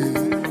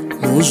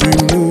 nos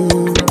jumeaux.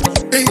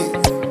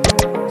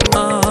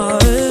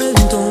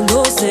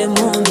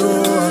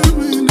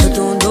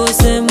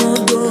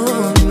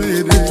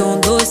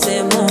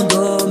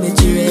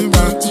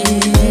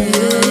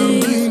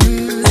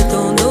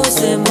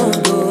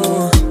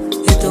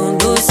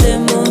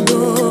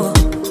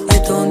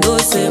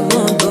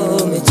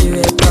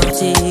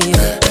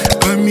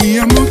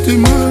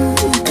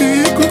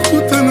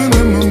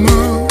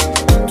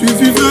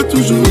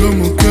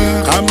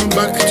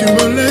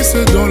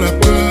 Dans la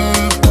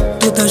peur,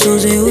 tout a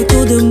changé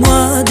autour de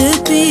moi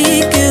depuis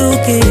que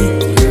ok.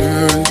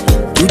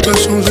 Tout a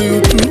changé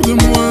autour de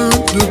moi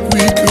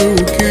depuis que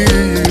ok.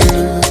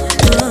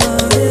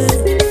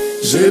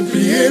 J'ai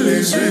plié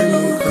les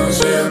genoux quand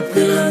j'ai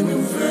appris la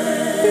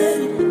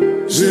nouvelle.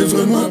 J'ai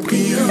vraiment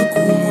pris un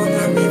coup, mon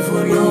ami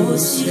volant au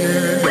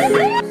ciel.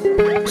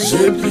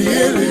 J'ai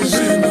plié les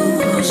genoux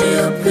quand j'ai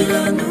appris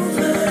la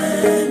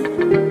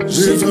nouvelle.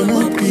 J'ai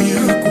vraiment pris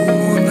un coup,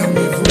 mon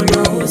ami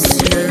volant au ciel.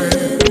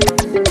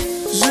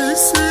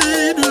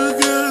 J'essaie de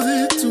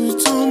garder tout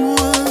en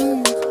moi.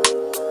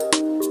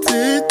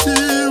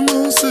 T'étais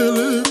mon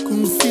seul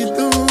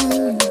confident.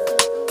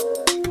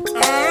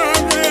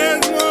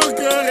 Avec mon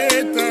cœur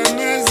et ta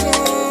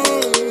maison.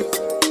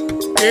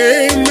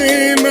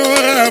 Aimer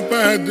n'aura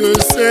pas de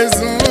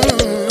saison.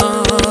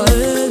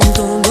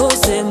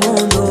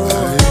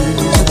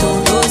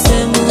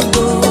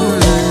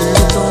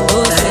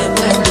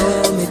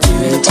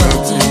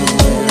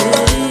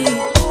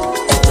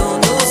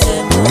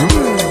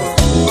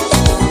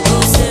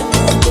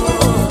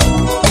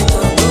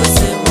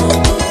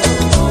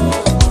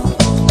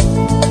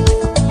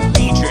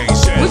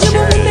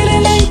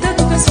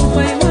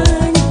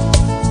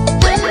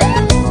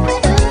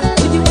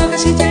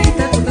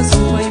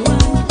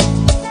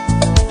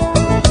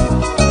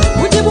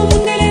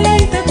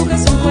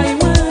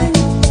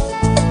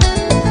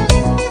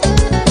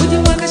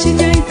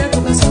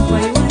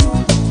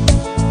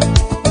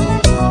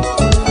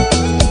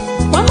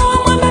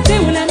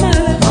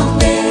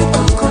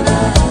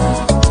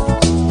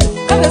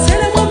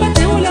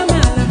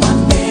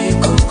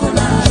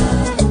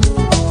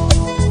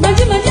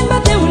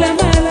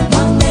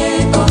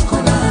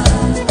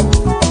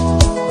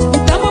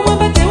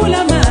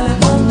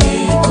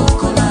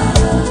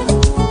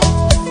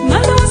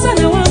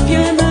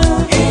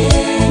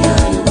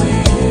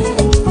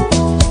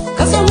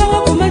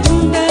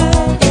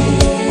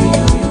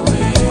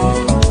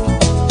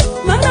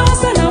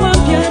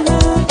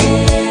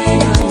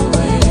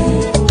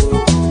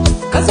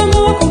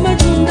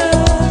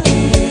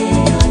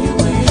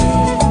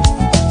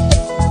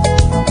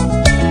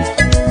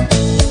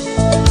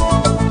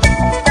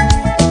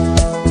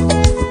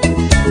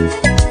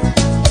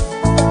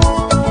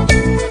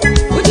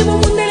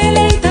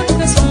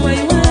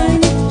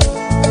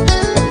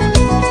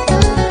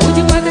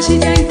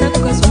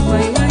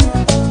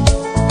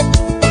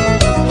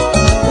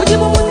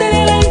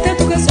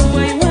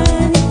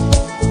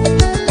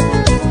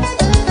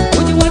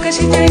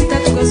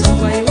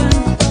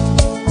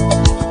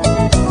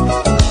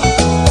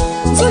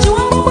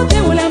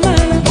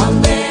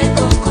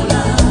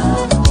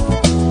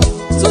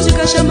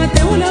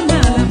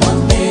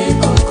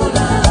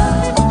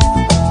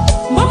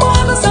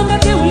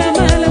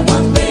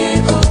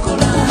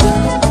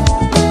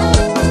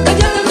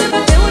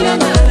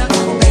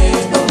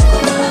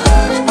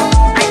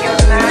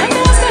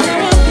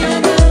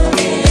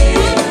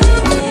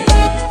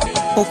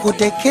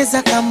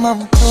 Kutekeza kama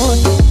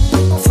mtoto,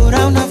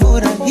 furaha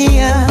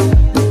unafurahia,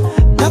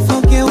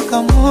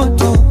 nafogeuka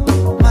moto,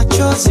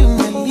 machozi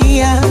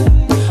umelia.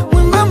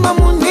 Mwembamba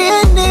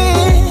munene,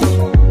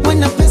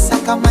 mwana pesa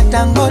kama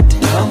Dangote,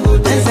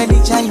 naweza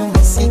nijali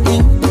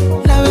masikini,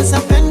 naweza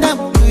penda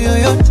mtu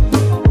yoyote.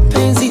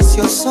 Penzi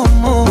sio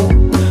somo,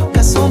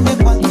 kasome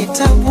kwa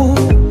kitabu.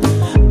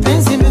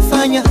 Penzi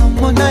imefanya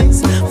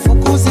Harmonize,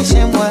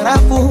 fukuzishe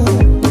Mwarabu.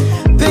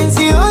 Penzi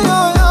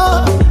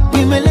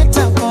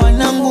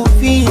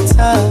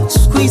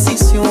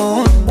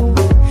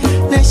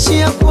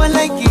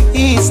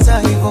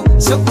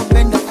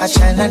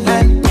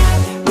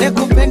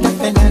kupenda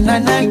pendana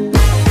naye.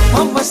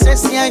 Mambo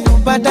sesi ya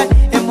nyumbada,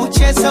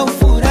 emucheza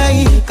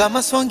ufurahi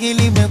kama songi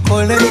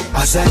limekole.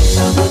 Asante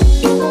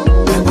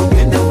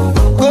nakupenda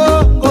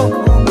mgongo,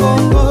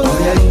 mgongo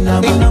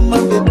inama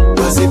baby,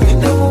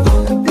 asipenda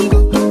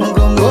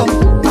mgongo,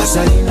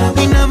 asalina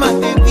inama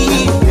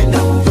baby,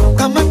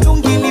 kama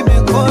tungi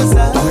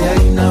limekoza.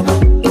 Inama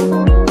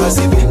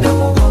asipenda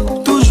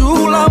mgongo.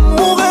 Toujours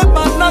l'amour est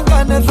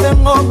banaka ne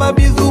fengo ba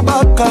bisou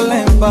ba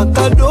câlin ba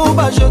cadeau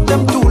ba je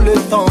t'aime tout le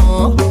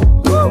temps.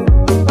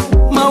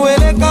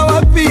 Mawele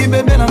kawapi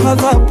bébé nanga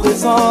za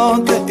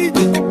présente.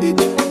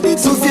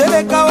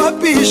 Souciele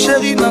kawapi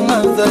chéri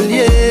nanga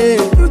zalie.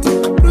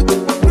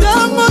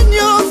 Yango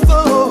nyonso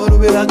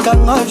lobela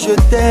kanga je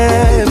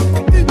t'aime.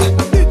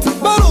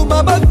 Balo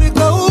baba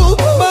fika ou,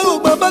 balo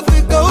baba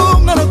fika ou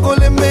ngana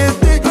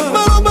kolemete.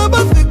 Balo baba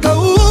fika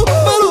ou,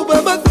 balo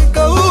baba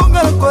fika ou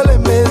ngana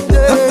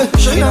kolemete.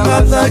 Chéri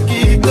nanga za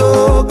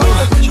kitoko,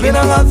 chéri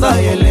nanga za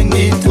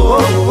elengi to,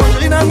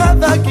 chéri nanga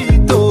za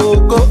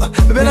kitoko,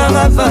 bébé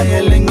nanga za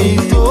elengi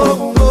to.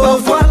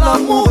 Parfois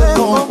l'amour est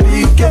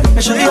compliqué,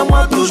 mais chérie à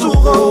moi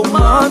toujours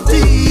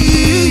romantique.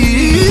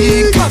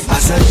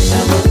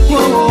 Oh,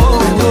 oh,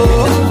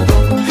 oh.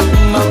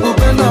 Ma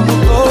poupée n'a mon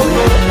corps.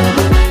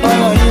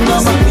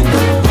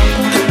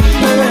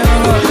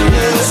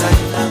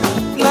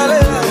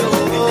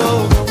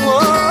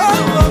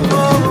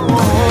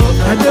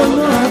 I don't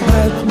know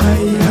about my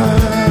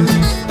heart.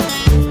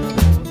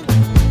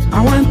 I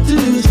want to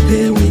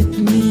stay with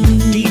me.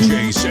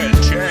 DJ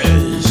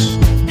Sanchez.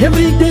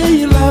 Every day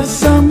you love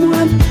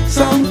someone,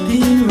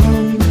 something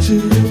wrong to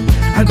you.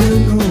 I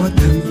don't know what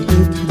I'm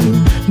going to do.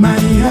 My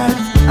heart,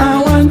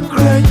 I want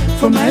cry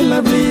for my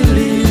lovely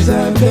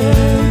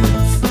Elizabeth.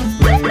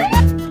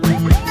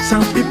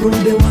 Some people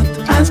they want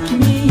to ask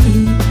me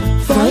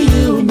for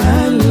you,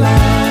 my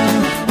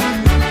love.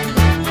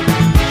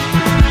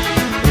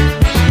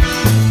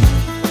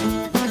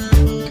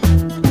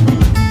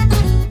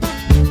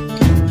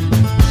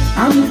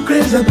 I'm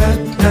crazy about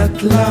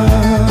that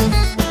love.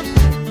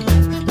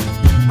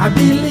 I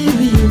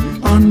believe you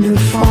on the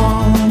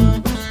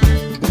phone.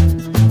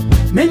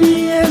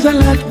 Many years I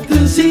like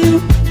to see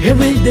you.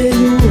 Every day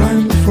you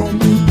run from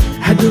me.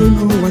 I don't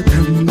know what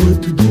I'm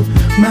going to do.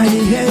 My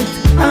head,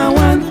 I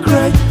want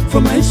cry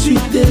for my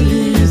sweet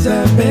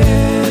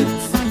Elizabeth.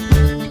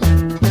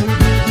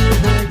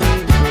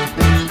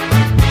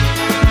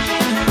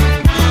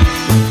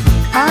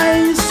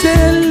 I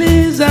say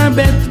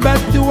Elizabeth, but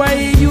why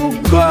you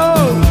go?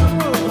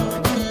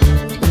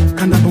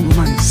 Can a bongo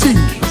man sing?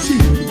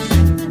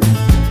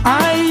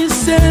 I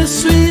say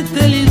sweet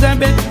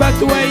Elizabeth, but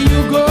why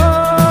you go?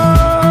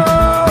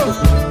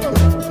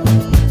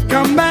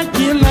 Come back,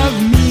 you love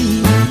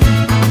me.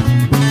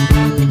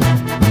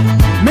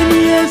 Many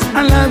years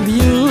I love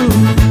you.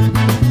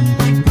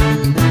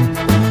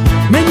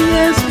 Many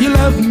years you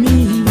love me.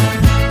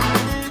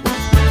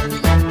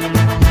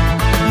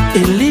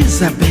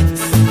 Elizabeth,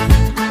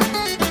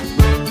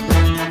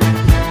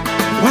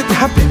 what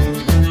happened?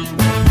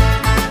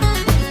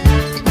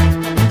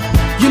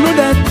 You know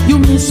that you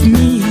miss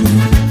me,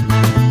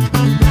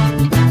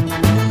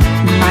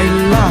 my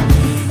love.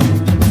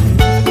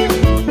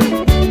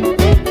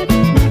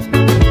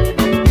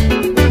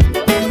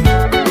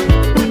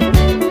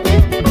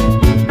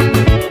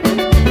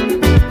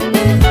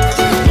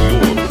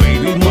 Your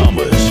baby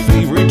mama's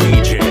favorite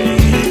DJ.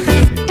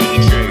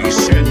 DJ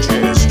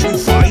Sanchez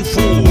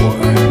 254.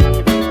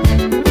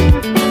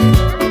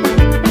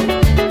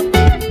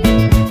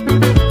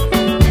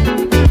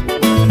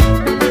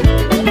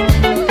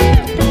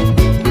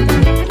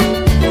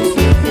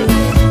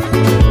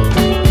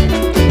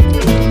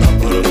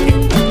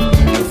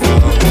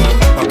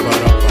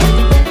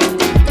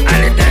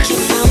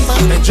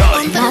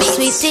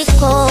 Sweet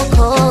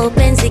Coco,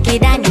 penzi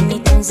kidani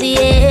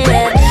nitunzie,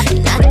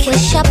 na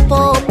kesha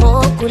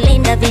popo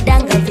kulinda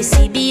vidanga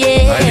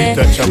visibie,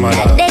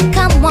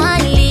 nadeka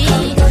mwali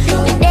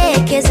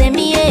nidekeze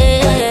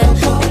mie,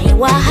 ni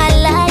wa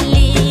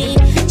halali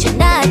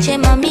chendache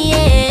mamie,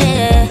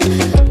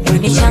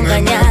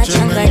 wanichanganya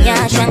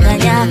changanya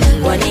changanya,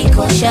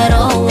 wanikosha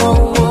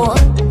roho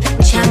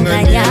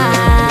changanya,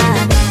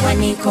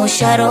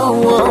 wanikosha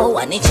roho,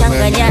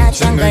 wanichanganya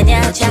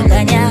changanya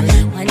changanya,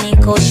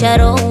 wanikosha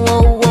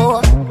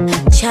roho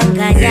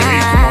changanya.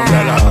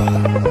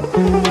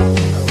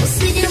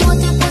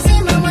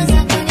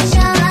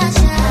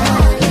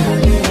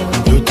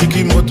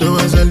 Yotiki moto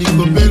wazali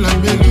kopela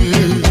mbele.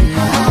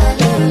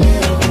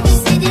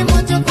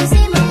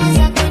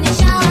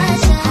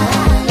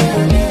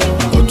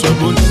 Otwa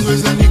bolingo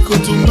ezali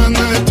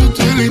kotumbanga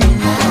tutelemu.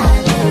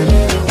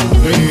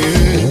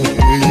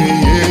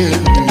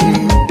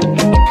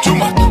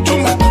 Chuma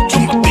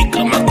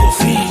pika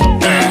makofi.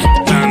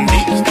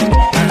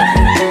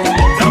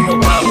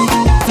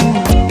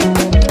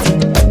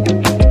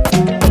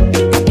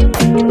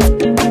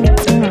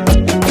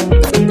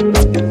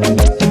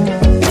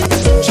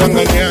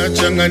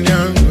 Changanya,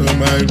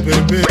 my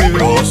baby.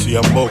 Rossi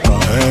and Boca.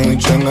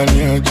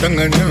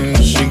 Changanya,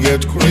 she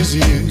get crazy.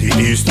 The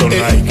Eastern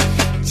Nike.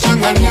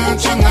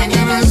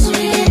 changanya na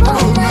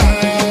sulikoma.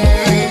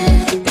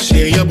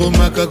 Chérie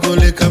abomaka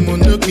koleka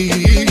mondoki.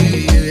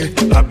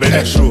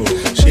 Abel chaud.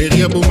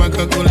 Chérie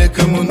abomaka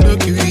koleka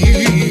mondoki.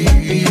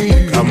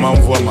 Comment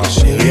voit ma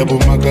chérie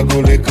abomaka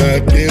koleka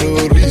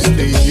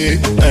terroriste.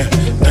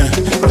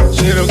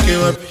 Chérie ok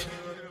wapi.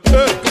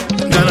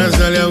 Nana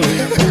zalia we.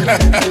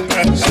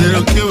 Chérie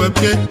ok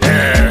wapi.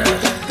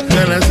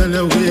 Nana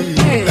zalia we.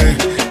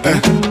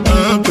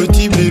 Un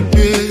petit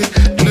bébé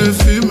ne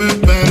fume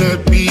pas la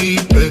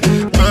pipe.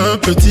 Un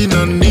petit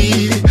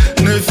nani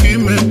ne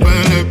fume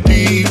pas la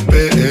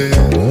pipe.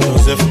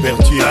 Joseph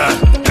Berthier.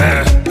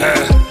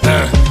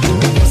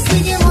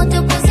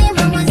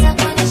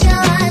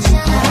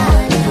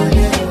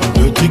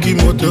 Le tiki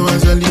moto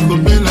azali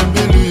kobela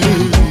bele.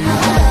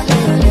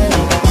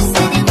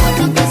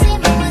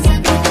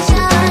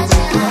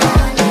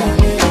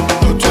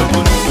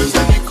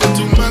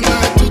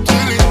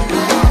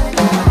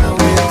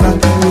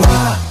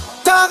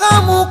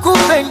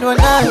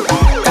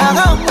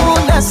 Tamu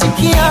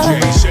nasikia,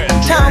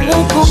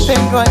 tamu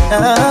kupendwa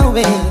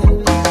nawe,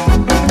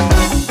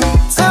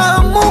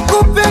 tamu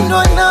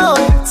kupendwa nawe,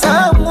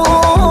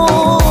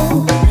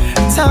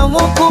 tamu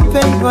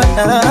kupendwa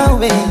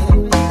nawe.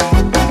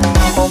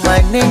 O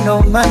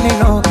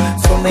maneno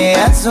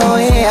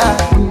tumeyazoea,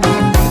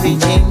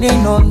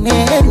 vijineno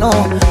neno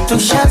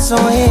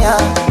tushazoea.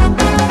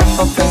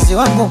 Mpenzi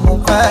wangu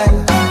mubaya,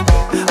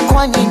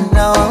 kwani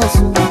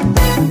nawahusu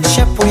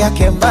shepu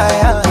yake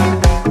mbaya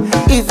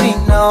hivi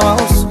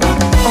nawahusu?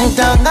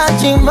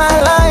 Mtangaji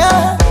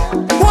malaya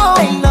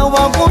na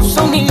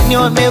wahusu nini?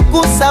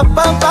 Wamegusa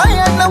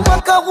babaya na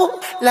mwaka huu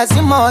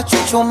lazima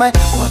wachuchume.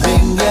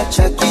 Wameingia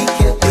cha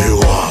kike,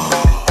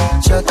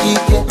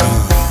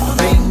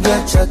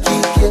 wameingia cha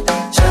kike,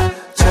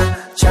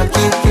 cha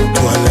kike,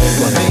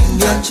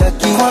 wameingia cha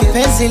kike. Kwa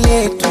penzi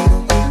letu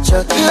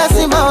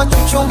lazima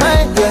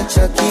wachuchume,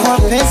 kwa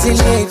penzi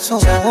letu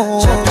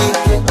cha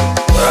kike.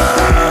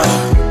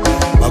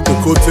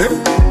 Makokote,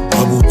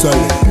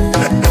 Mabutale,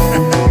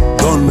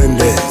 Don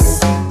Mendes,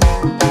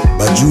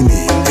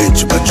 Bajuni,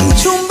 H. Bajuni.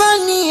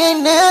 Chumbani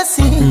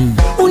enesi,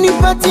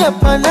 unipatia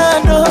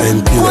panado,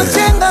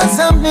 wajenga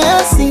za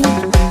Messi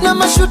na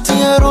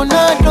mashuti ya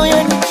Ronaldo.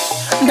 Yani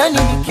ndani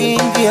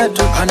nikiingia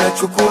tu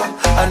anachukua,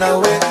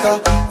 anaweka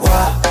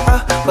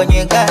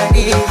kwenye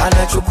gari,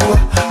 anachukua,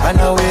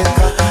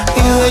 anaweka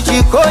iwe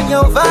jikoni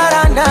au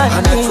varandani,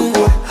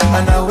 anachukua,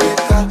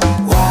 anaweka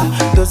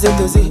doze,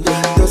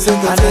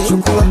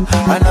 anachukua,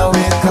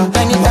 anaweka.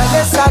 Yani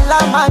Dar es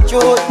Salaam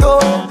joto,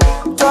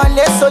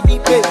 toale soji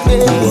pepe.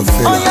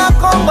 Oya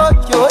Kongo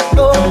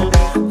joto,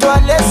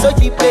 toale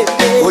soji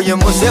pepe. Oye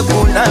Mose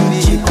Kunambi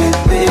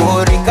jipepe,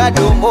 o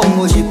Ricardo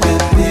Momo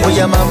jipepe,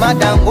 oya Mama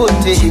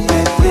Dangote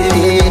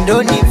jipepe,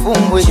 Doni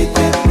Fumbwe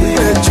jipepe,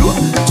 chu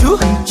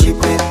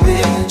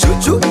jipepe, chu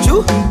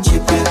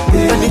jipepe,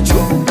 yani chu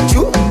jipepe,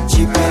 chu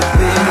jipepe.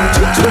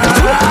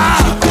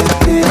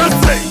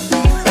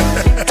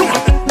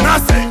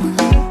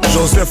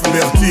 Joseph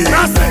Berthier,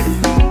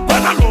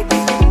 Banalobi,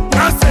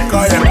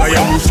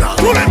 Kaya Moussa,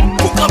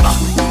 Fukama,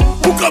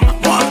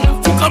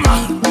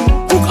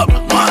 Diamond,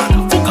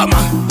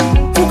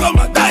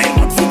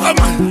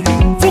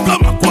 Fukama,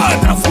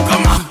 Quadra,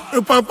 Fukama.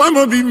 Papa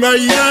mobimba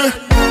ye,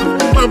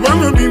 papa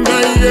mobimba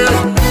ye,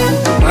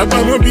 papa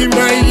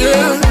mobimba ye,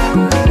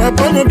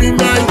 papa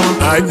mobimba ye.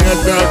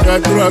 Anyata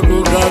katrako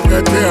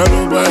kakate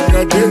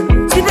alobakate.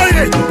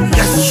 Sibaye,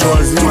 yes,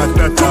 choisis ma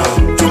tata.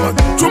 Chuma.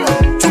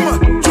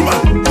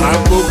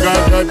 Ako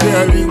kakate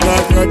alinga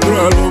katro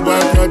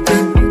alobakate.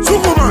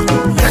 Sukuma,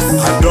 yes.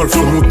 Adolphe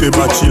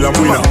Moutebachi la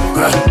mouina.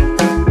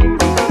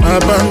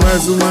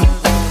 Abangazuma.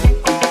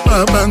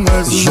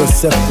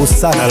 Joseph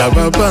Koussana,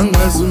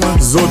 Abangazuma.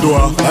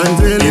 Zodoa,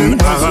 Angele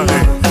Ngazuma.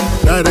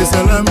 Dar es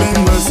Salaam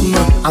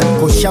Ngazuma.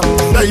 Ankosham,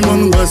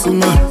 Diamond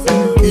Ngazuma.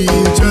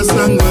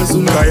 Kinshasa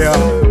Ngazuma.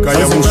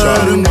 Kaya Moussa,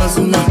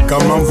 Ngazuma.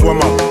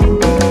 Kamamvwama.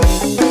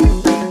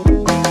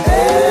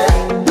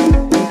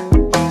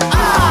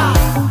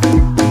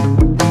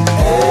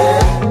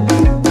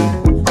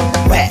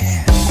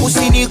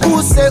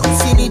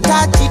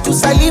 Usinitachi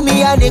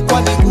tusalimiane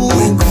kwa miguu.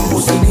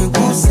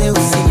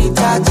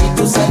 Usinitachi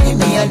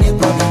tusalimiane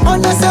kwa miguu.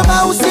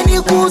 Anasema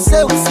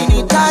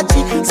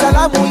usinitachi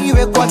salamu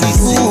iwe kwa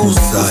miguu.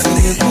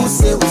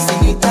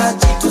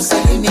 Usinitachi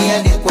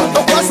tusalimiane kwa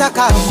miguu. Kosa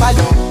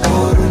kambali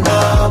corona,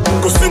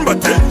 Kosimba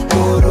te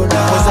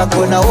corona, kosa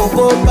kona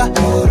ogopa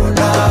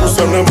corona,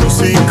 Usana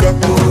musika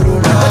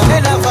corona,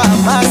 tena vaa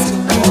maski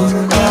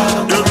corona,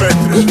 2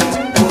 metres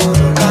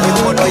corona,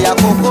 mikono ya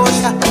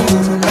kokosha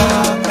corona.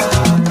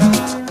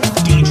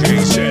 DJ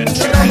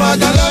Sanchez.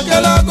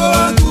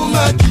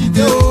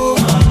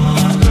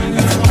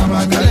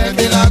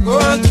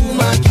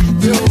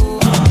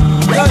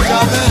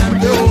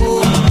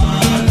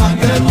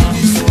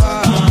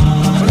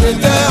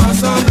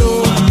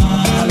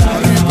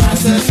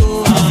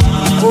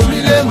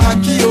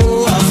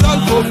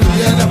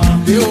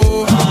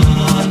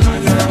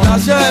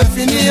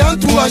 Fini, un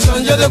tout a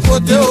changé de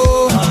côté,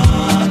 oh.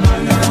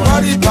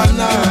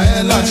 Maribana,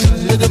 elle a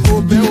changé de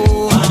copain,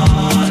 oh.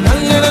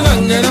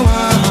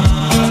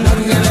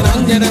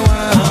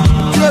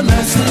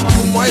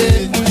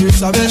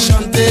 savais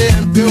chanter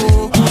un peu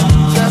oh.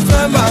 J'ai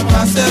fait ma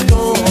cassette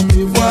oh, on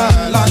me voit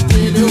à la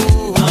télé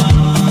oh.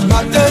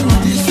 Matin,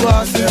 midi,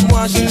 soir, c'est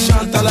moi qui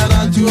chante à la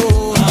radio.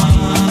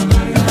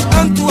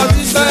 En toi,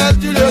 tu sais,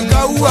 tu le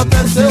gaou à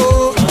percer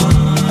oh.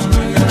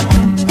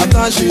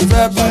 Attends, je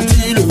vais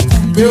partir le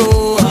couper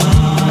oh.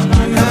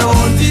 Et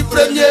on dit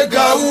premier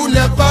gaou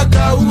n'est pas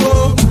gaou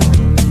oh.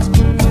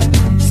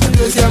 C'est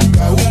deuxième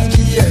gaou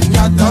qui est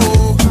nyata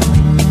oh.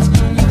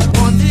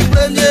 On dit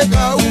premier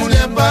gaou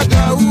n'est pas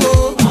gaou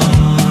oh.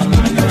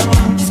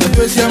 C'est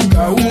deuxième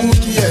gaou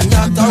qui est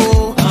nyata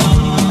oh.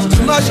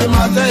 Dimanche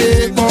matin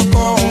et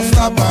coco on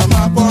frappe à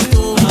ma porte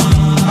oh.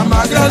 À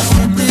ma grande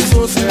surprise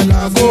oh, c'est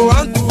la go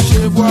en tout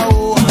je vois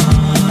oh.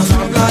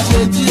 Semblant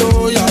j'ai dit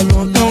oh, y'a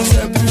longtemps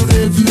c'est plus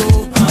revu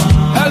oh.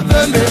 Elle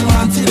veut me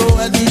mentir oh,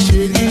 elle dit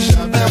chérie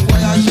j'avais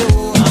voyagé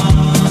oh.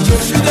 Je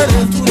suis de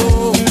retour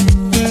oh,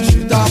 je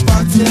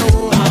t'appartiens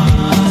oh.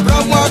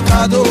 Prends-moi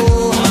cadeau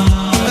oh,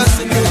 fais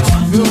ce que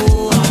tu veux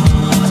oh.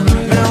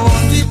 Mais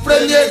on dit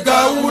premier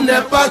gaou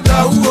n'est pas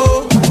gaou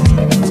oh.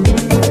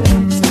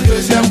 C'est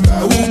deuxième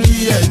gaou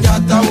qui est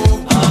nyata oh.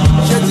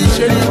 J'ai dit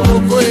chérie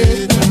coco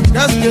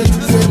qu'est-ce que tu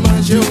veux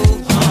manger oh.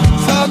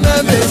 Ça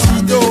même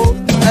excité oh.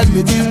 Elle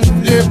me dit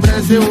poulet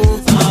braisé oh.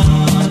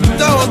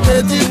 Putain on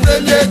te dit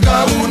premier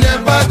gaou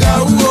n'est pas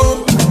gaou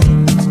oh.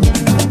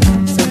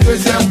 C'est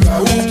deuxième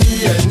gaou qui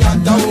est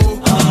nyata oh.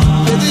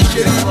 J'ai dit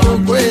chérie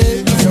coco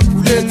c'est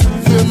poulet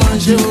tu veux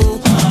manger oh.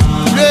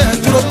 Poulet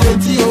est trop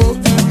petit oh.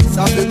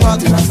 Ça peut pas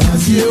te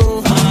rassasier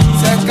oh.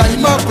 C'est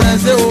caïman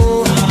braisé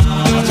oh.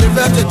 Je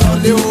vais te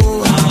donner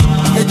oh.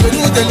 Et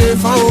genoux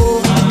d'éléphant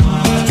oh.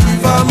 Tu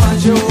vas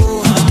manger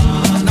oh.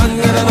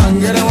 Nangere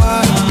nangere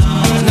wa.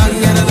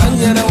 Nangere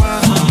nangere wa.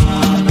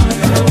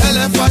 Elle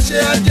est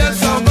fâchée, elle dit elle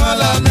s'en va à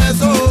la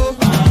maison oh.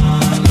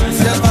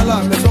 Si elle va à la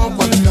maison,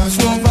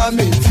 complication va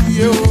me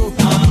tuer oh.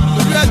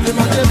 Je lui ai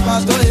demandé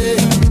pardon et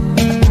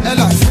elle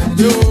a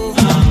accepté oh.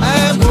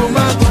 À un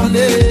moment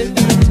donné,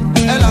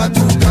 elle a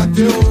tout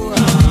gâté oh.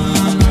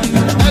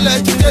 Elle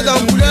est quittée dans le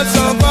boulet, elle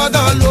s'en va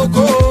dans le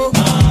loco.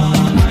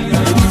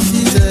 Et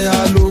ici c'est à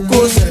loco,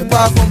 c'est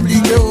pas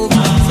compliqué oh.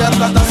 C'est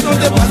plantation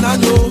de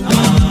bananes oh.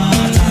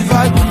 Tu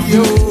vas crier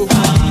oh.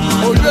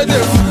 Au lieu de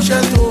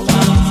fourchette oh.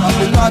 Ça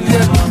peut pas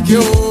bien piquer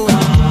oh.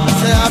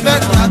 C'est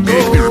avec la go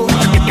oh.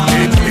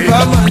 Tu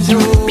vas manger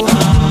oh.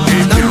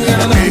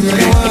 Nangere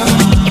nangere wa.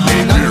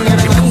 Nangere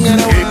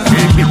nangere wa.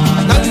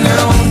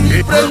 Nangere wa.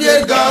 Premier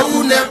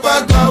gaou n'est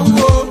pas gaou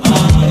oh.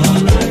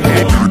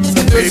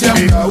 C'est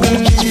deuxième gaou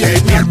qui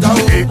est nyata oh.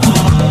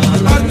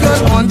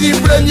 On dit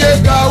premier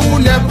gaou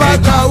n'est pas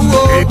gaou oh.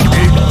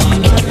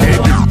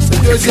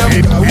 C'est deuxième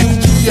gaou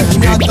qui est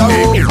nyata oh.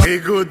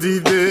 Ego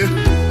d'idée,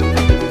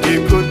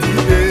 ego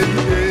d'idée.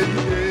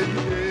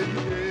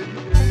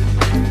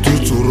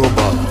 Tutu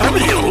roba.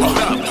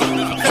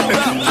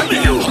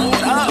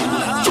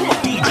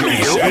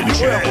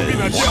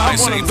 I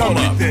say pull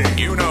up,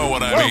 you know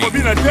what I mean.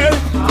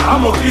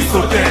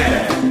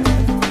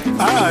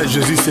 Ah,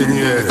 Jésus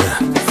Seigneur.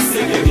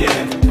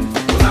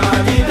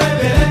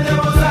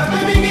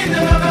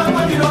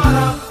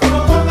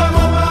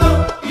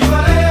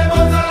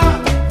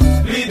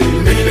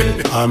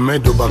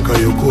 Ahmed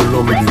Bakayoko,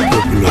 l'homme du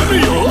peuple.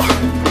 Amigo,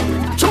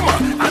 chuma,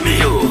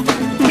 amigo.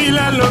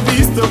 Mila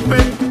Lobisto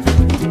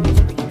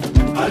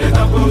Allez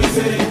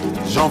temporiser.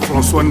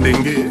 Jean-François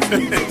Ndengue.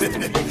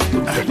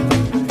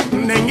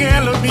 Ndengue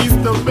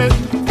Lobisto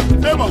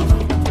c'est bon.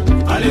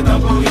 Allez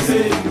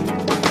temporiser.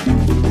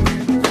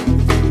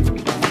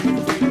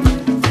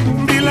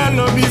 Mila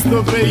Lobisto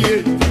payé.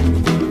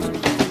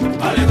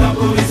 Allez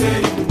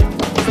temporiser.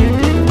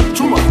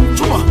 Chuma,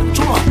 chuma,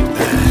 chuma.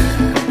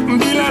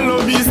 Mila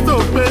Lobisto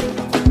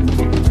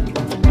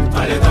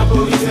Allez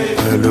temporiser.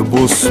 Le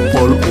boss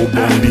Paul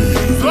Obambi.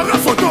 Sur la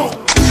photo.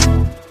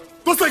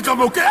 Conseil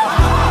comme ok.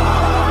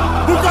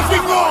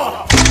 Bukafingo.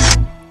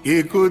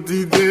 Écoute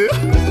idée.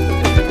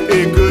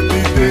 Écoute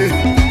idée.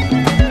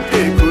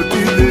 Écoute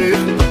idée.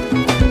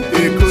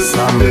 Écoute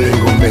Sam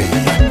Ngombe.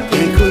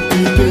 Écoute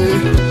idée.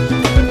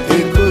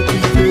 Écoute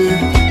idée.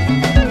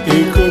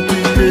 Écoute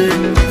idée.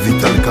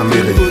 Vital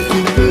Caméré. Écoute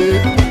idée.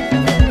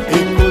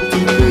 Écoute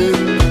idée.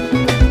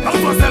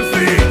 Alpha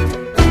selfie.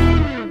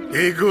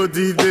 Écoute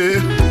idée.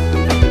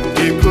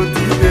 Écoute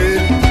idée.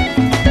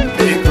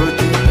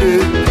 Écoute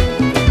idée.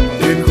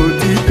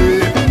 Écoute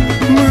idée.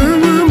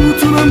 Mama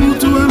mutuna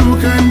mutua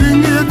luka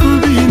ndenge ya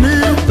kobine.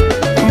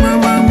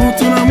 Mama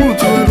mutuna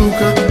mutua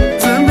luka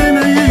zambe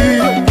na ye.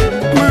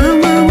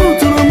 Mama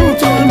mutuna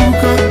mutua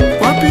luka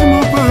wapi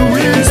mopa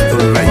we.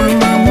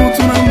 Mama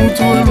mutuna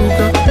mutua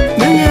luka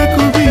ndenge ya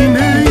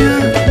kobine.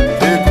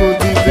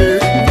 Écoute idée.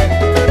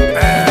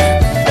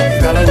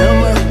 Dala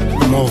nyama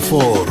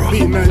Montfort.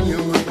 Bina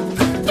nyama.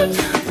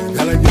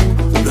 Dala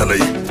nyama.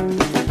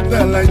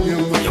 Dala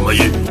nyama. Nyama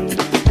ye.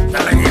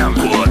 Dala nyama.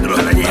 Quadro.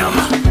 Dala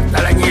nyama.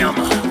 Dala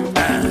nyama.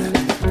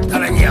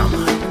 Dala nyama.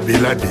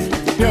 Biladi.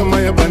 Nyama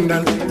ya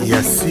bandal.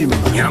 Ya Sima.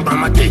 Nyama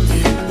matete.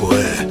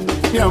 Ouais.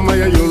 Nyama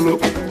ya Yolo.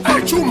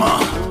 Chuma.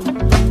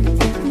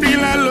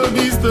 Bila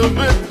Lobisto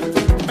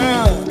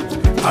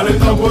Allez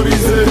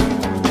temporiser.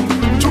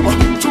 Chuma.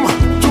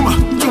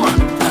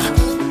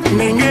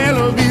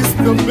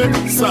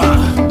 avec ça.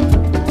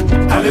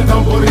 Allez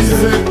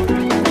temporiser.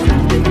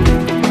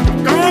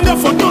 Kamanda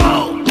photo.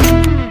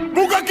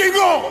 Buka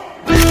Kingo.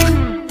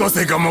 Toi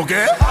c'est comme ok?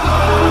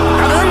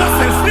 Kamanda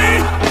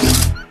selfie.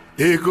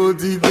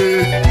 Écoute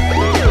idée.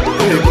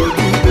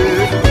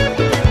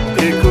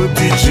 Écoute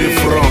DJ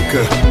Franck.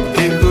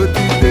 Écoute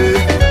idée.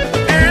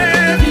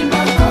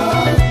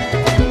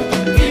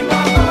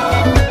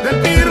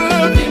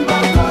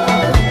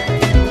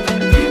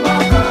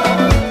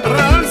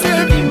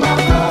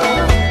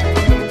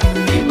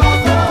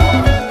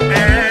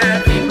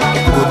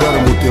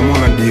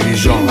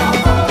 Dirigeant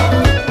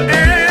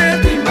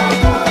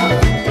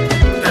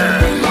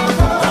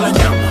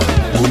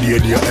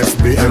Boudia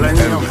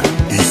FBMM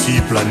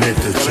ici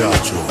Planète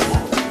Tchatcho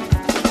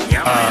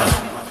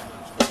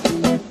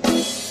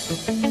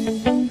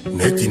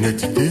Neti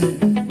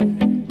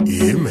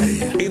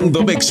In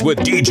the mix with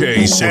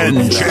DJ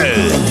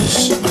Sanchez.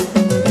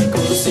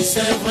 Si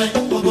c'est vrai,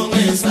 au bon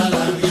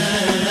salarié.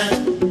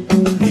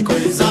 Nico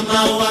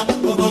Zamawa,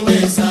 au bon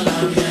salarié.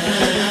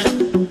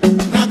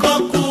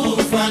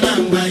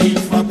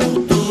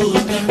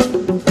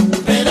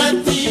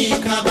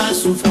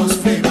 Souffrance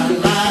fait la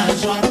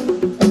joie.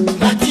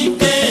 La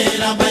tité,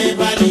 la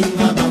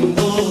baïbalinga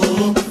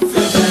bango.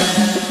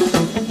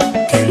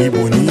 Kelly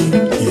Boni,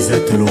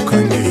 Isette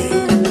Lokane.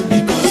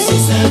 Nico si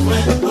c'est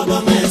vrai, au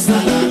bon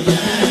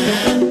salarié.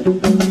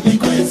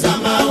 Nico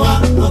Zamawa,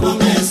 au bon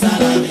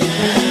salarié.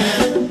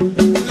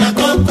 La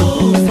coco,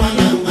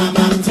 fananga,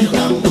 martyr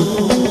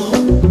d'amour.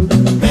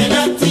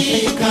 Penati,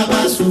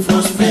 kaba,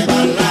 souffrance fait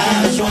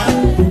la joie.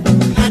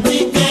 La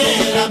tité,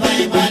 la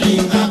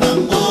baïbalinga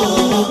bango.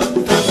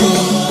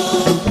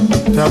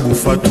 Tabu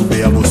Fatou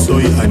Bea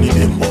Bosoy Ani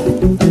Dembo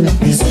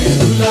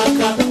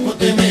Bismilaka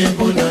moteme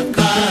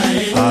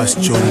bonakae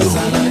Aschondo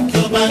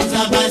Salakyo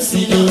banza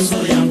basi yoso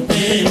ya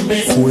mpembe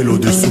Fuelo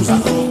de Souza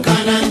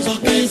Kana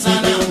nzokeza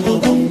na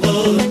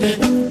mbobongote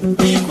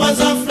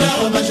Ikwaza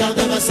fleur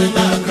bajardin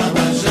basengaka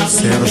bajardin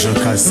Serge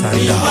Kassanda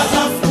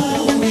Ikwaza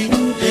fumi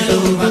elo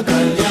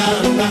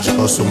bakalianga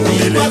Josso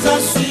Mondele Ikwaza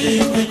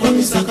sucre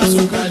komisaka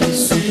sukali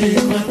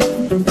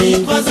sucre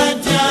Ikwaza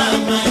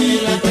diama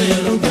ela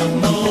telo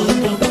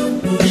ngamoto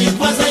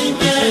Ikwaza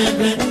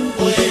imeble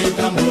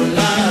oeka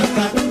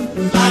molaka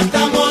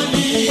Ata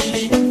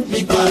molili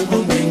mikwako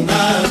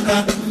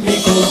mbengaka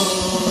Miko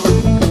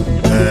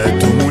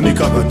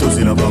tomonika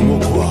batozi na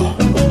bango kwa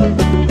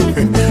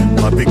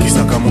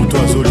bapekisaka moto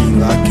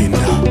azolinga akenda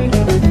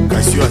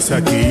kasi yo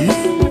asaki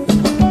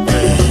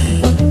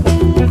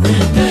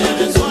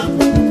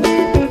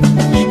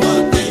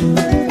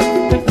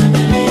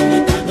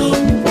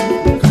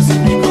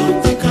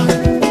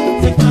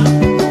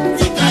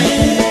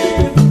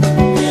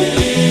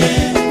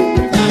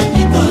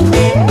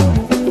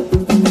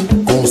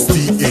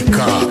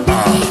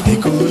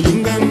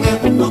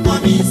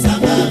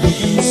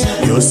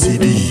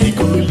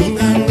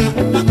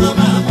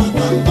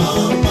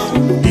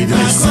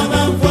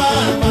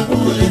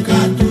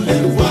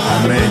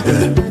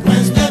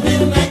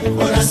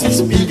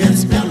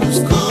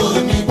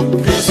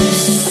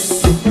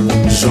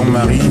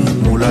Jean-Marie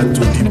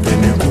Moulato di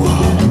Penekwa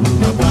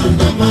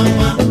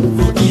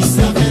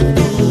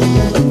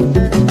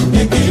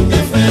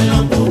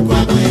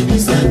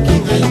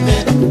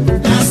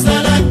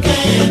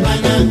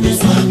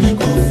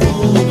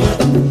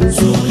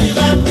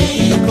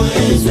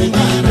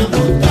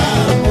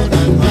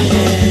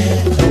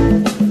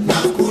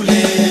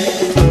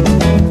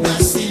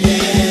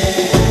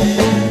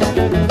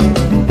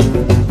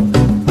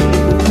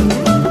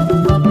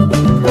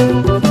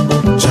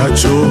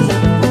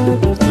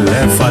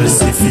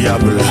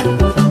l'infalsifiable.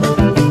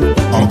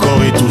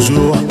 Encore et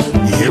toujours,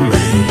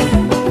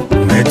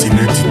 Yémé, Neti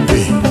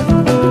P.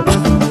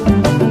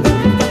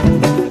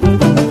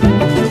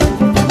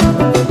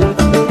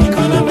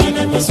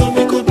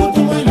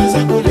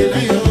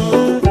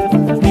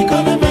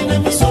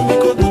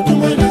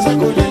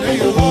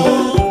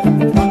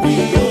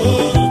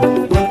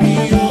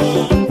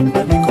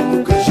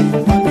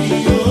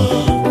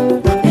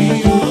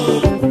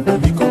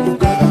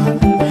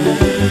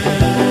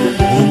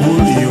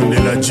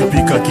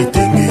 Jipika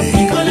Kitenge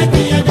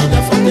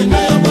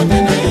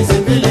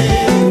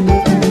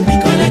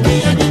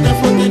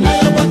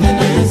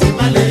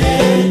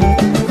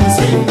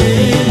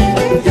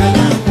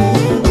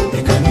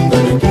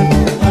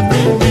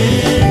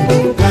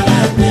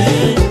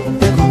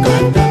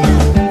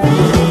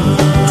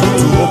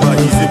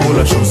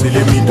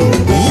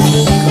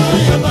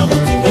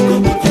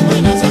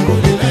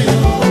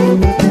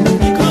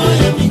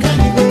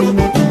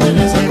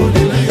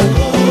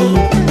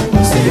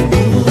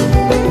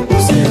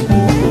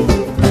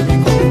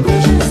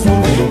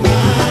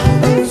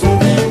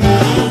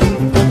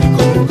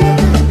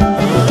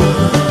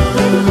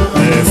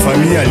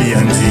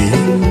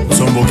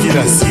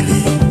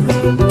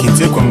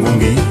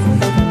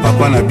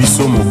papa na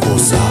biso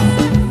mokosa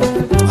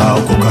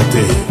aokoka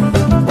te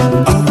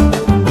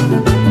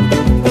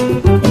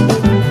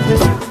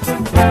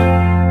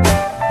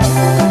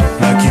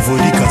na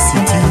Kivolika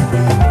City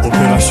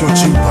opération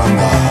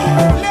Chimpanga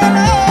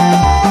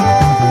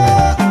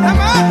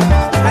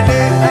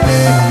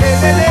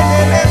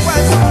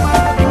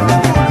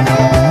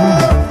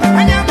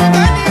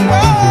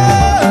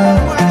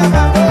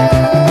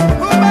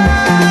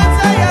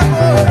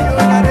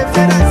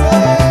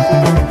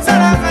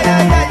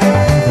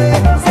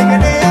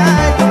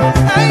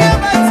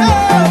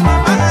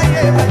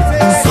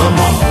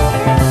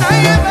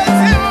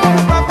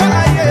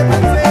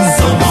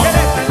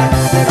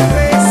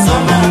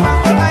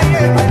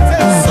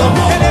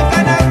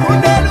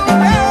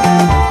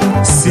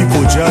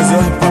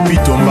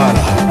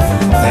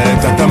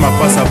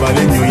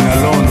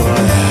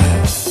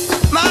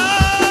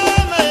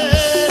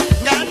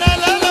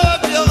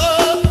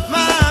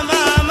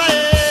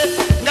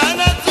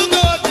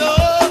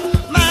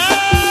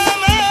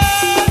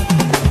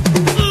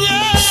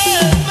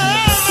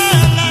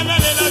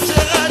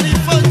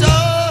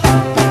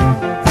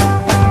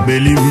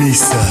Beli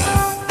Missa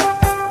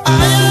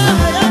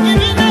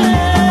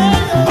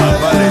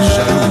Abale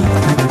Jalou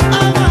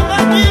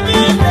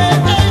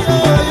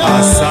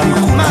Hassan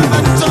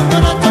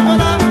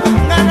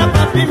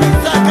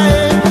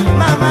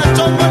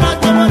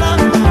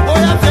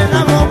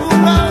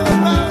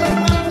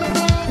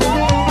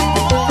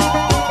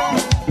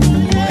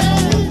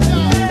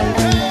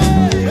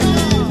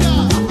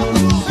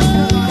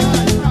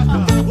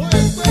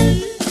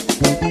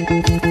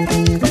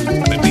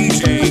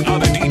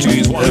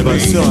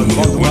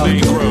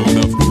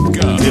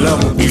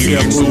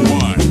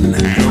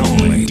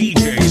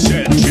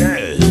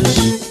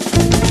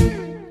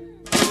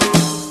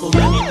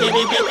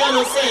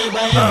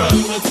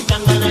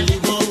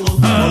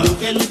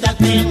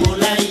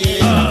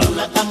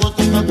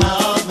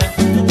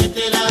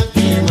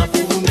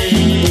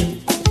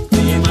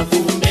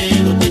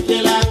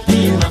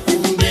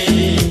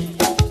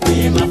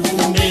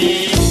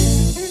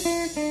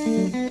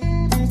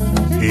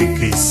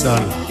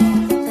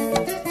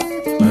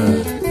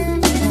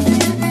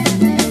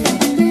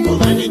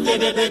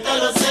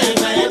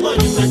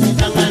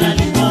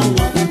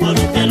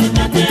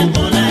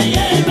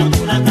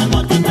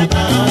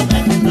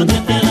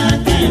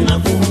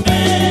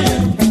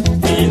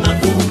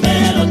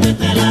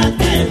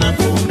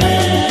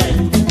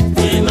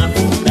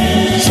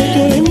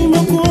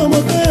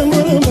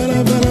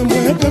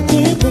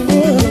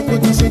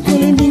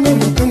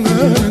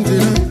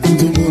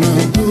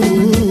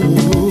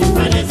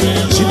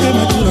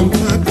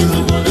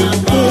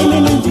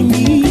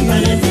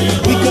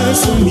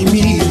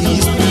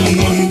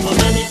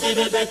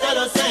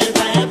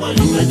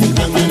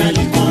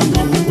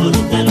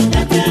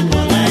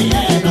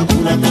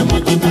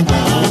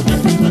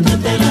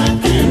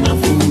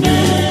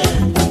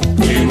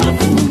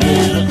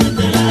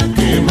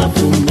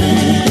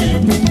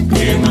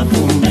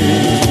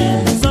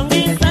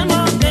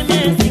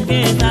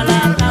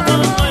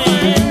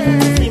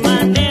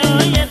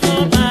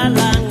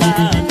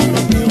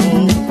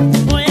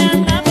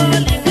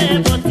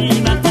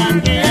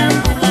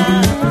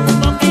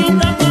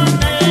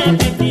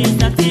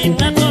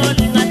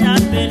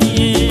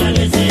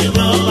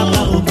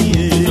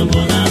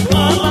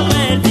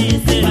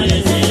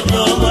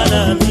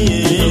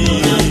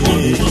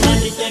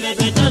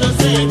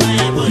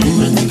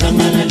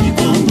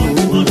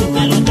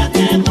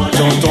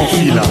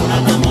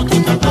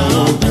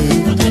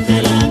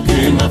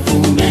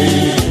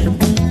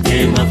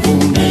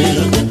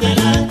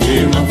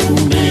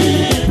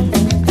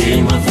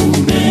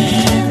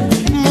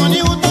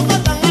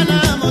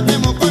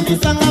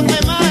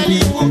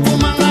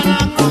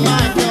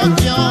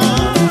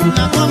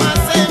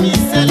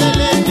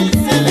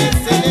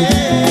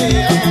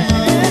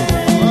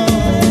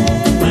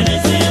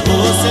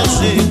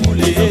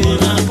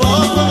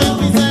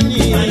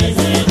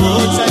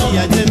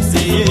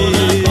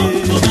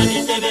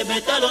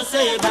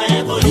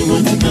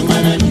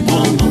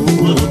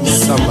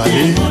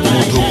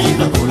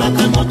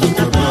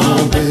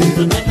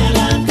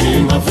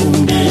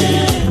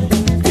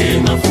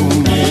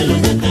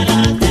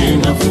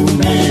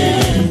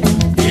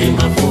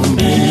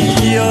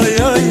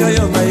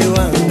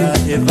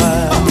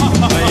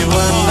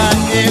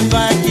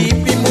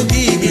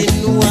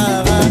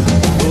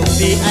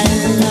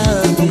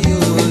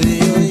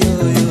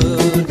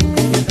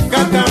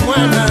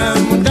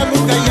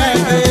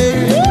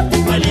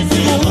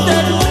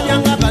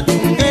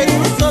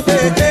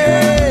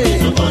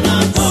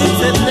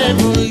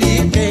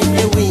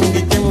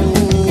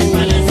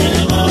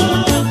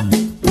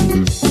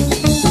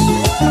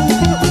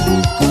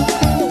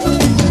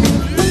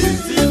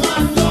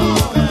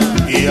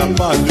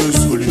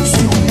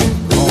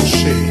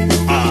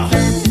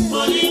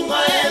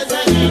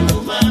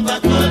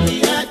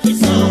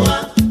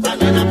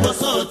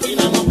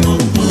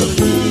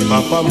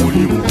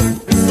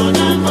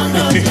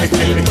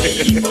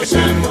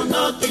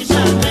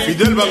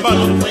Fidel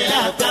Bambano,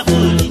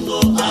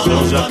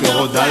 Jean-Jacques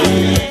Rodal,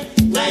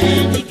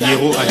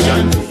 Hiro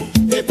Adjani.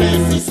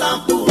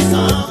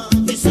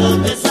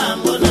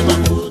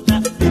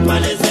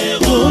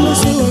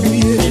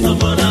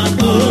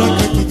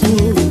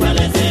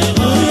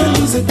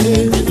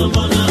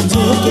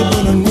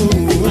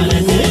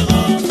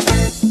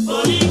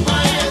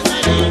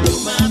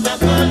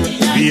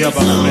 Via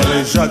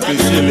Bamere Jacques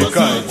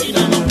Zielekai.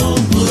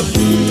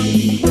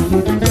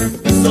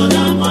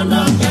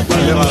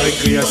 Valera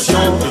Récréation,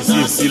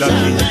 ici la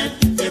vie.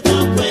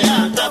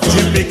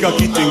 JPK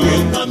Kitenge,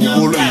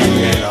 Ngolo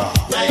Yengela.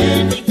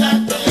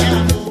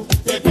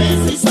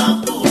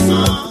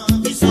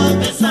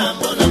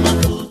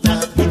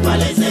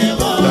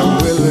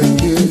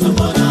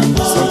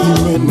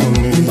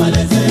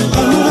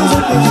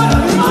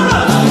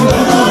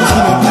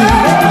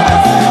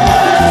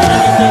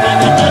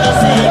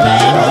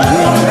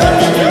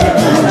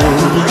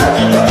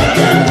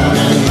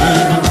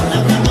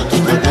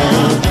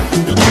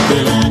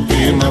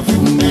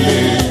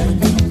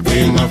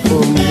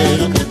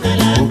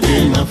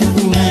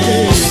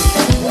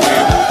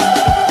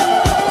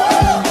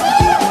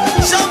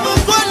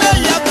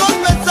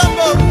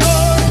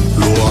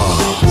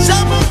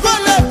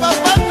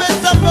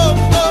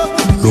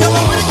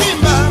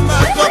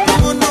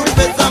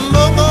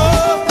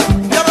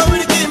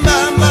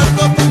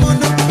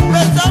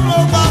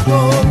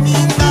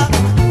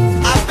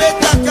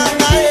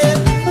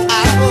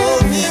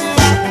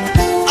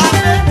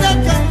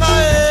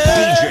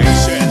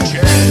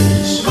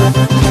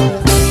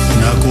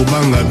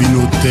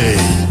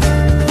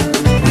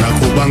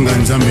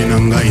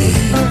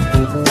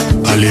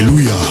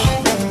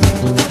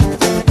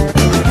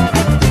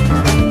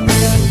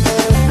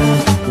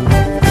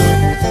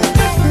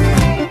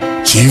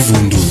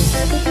 Divundu.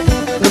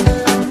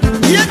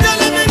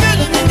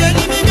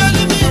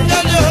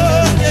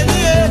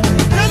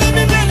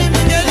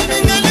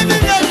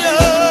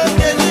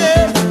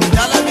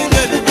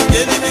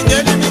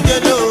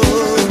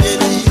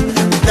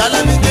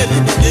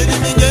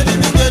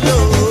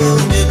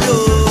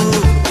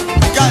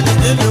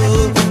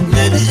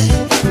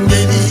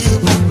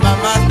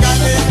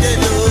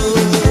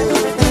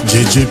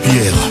 JJ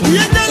Pierre.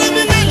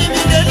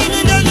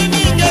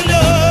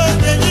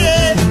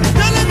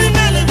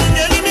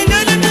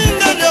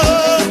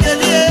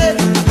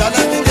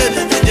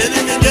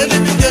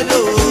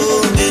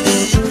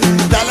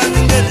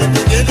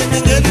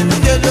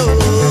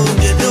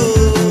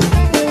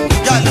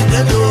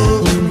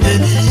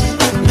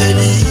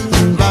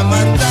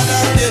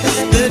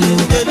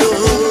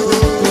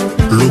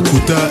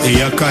 Lokuta et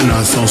Yaka na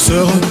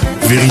ascenseur,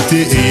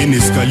 vérité et un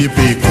escalier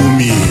payé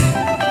Koumi.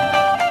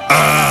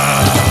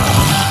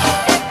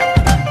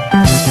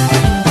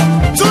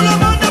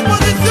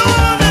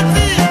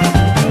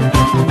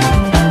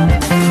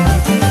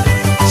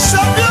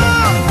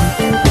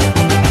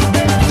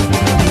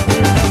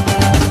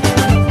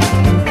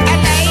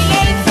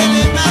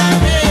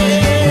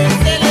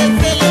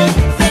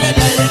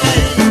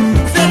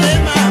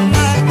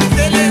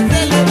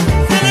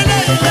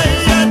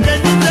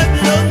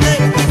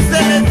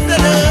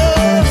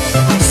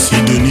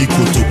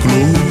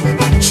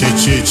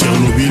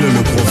 Tchernobyl,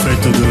 le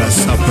prophète de la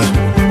sape.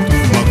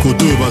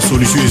 Makoto va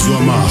solution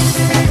Ezouama.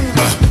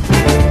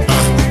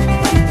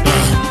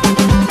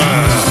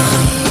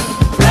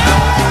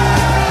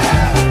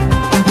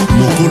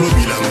 Mokolo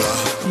Bilanga.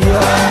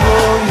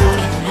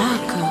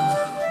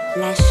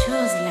 La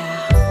chose là.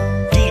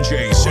 DJ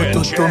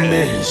Sanchez.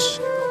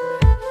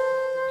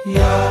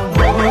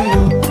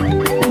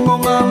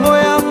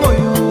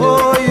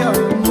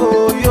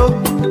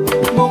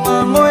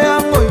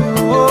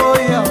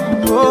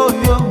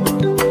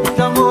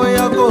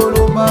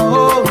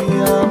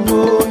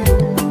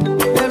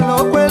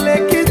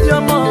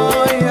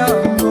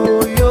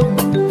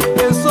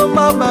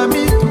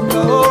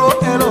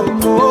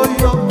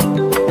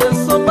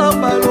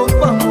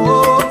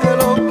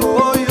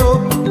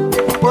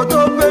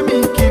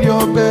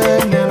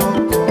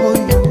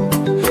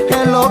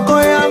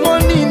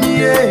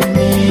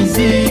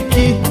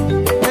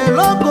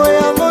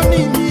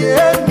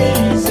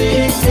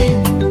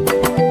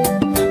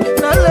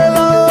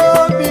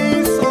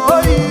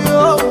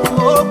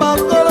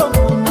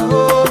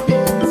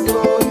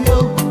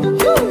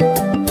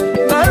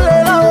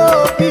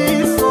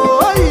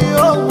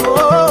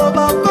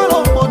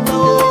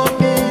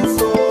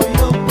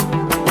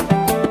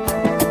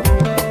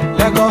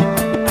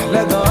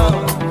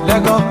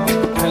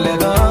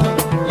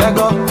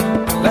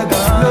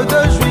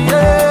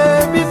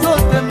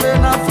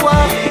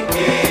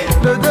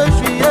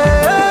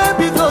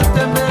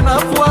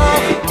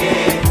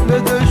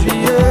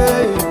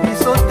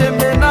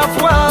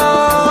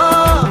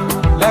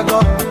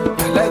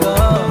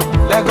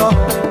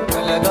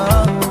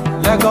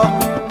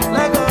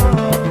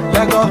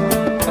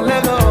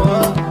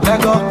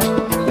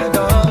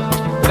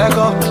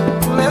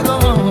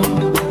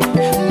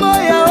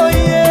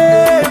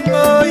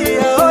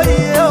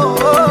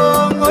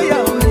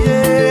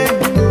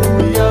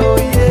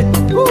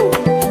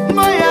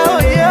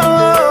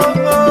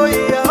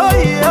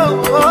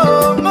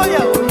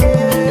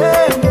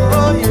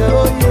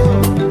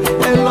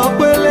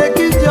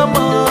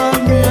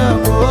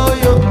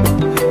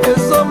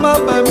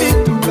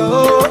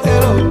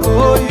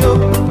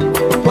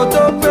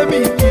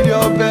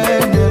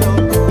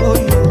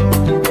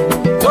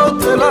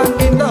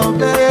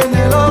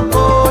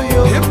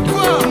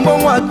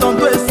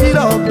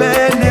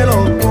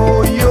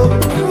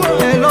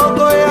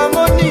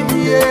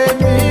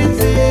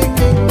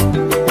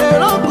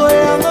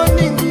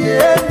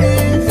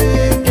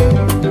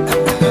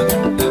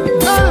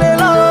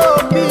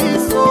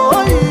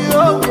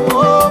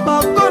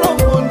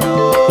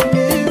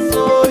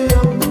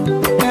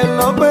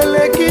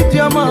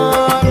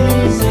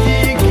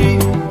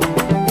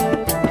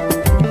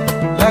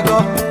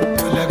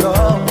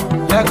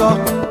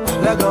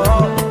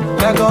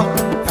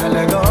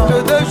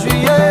 Le 2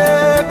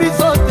 juillet,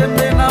 bisous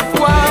t'aimer na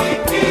foi.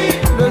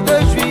 Le 2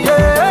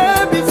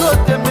 juillet, bisous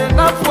t'aimer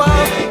na foi.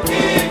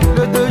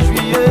 Le 2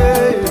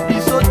 juillet,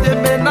 bisous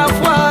t'aimer na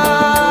foi.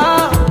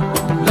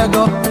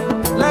 Lego,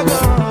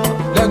 Lego,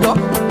 Lego,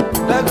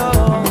 Lego.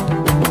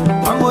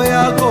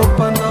 Amoya go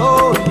panda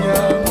oh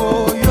yeah,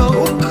 oh yo.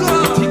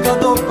 Tika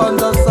do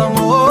panda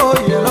samo.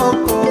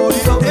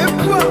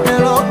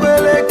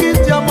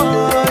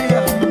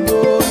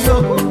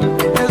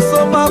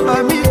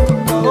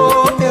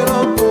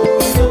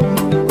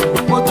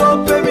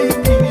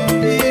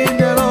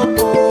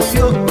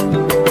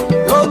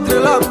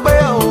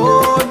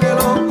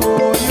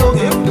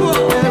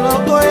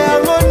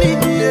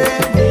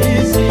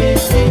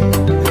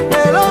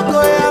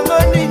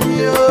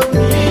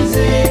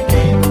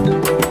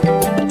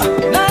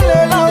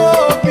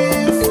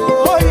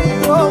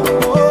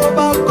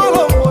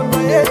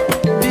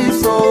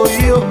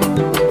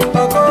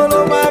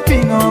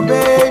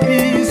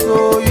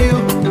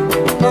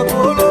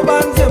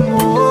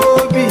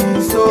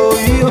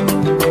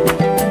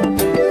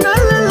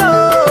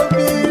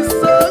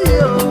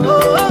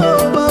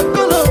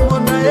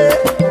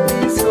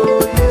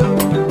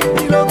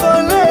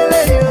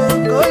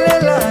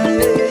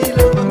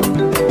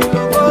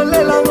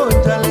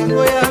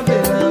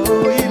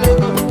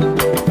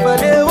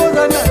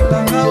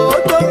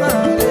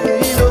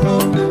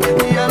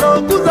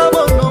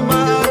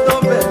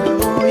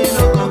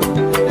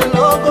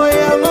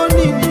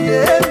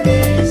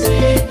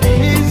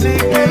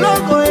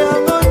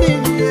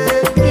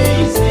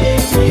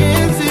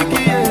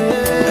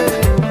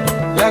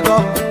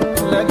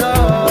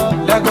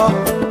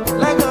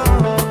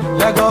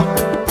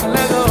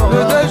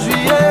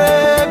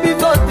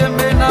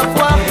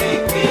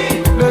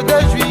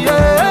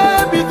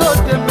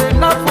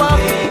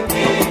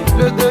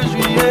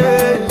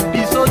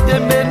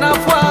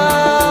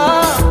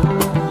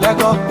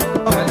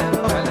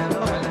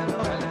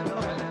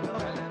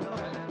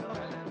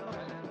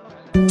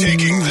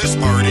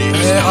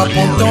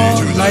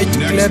 Ponton, Night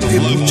Club et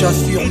Boucha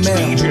sur mer.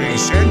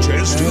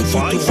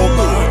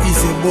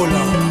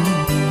 Isebola.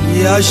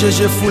 Ya GG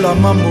Fula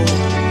Mambo,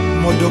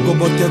 Modogo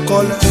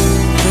Botekol,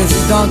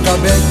 Président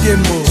Gabin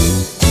Tembo,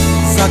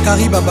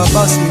 Zakari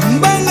Bababas,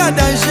 Mbanga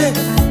Danger.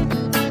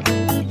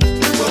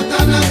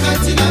 Kotana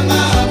katinanga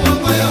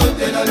bongo ya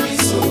hotela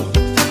miso.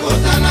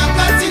 Kotana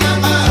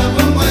katinanga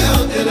bongo ya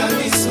hotela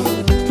miso.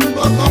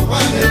 Boko kwa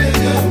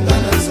ndelenge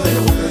ungana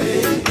soyo kae.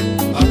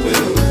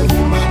 Apelo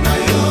kumana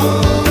yo.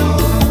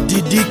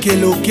 Didi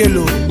Kelo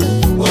Kelo.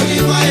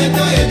 Olima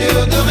edo ede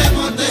odore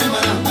monte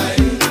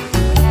malangai.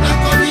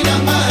 Nakomi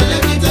nanga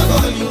lebita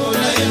bolingo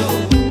na yo.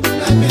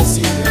 Na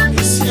pesi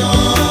permission.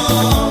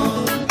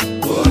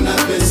 Oh na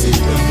pesi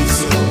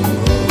permission.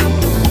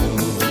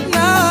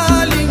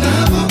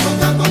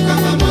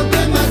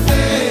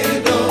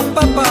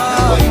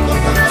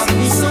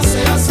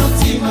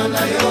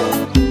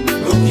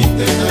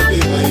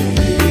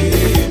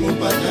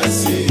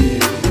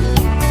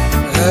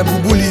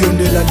 Boubouli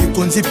Yondela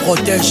Likonzi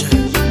protège.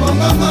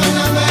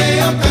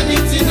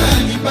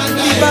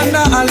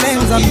 Libanda Alain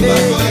Zambé.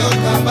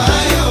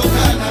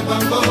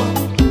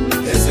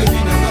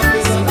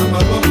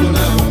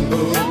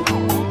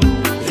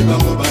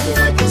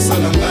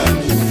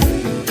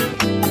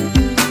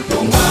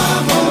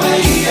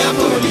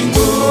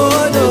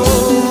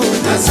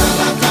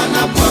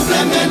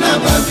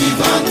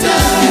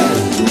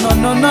 Non,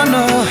 non, non,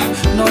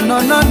 non,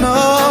 non, non,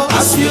 non.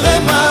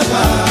 Assurément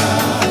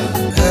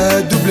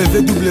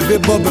WW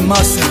Bob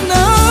Mass.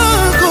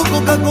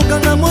 Koka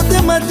na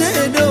motema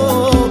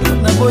tedo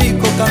naboyi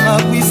koka na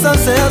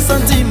puissance ya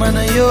santima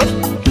na yo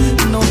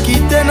noki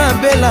te na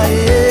bela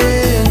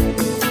ye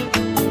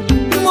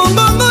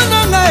mombongo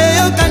nanga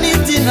eyokani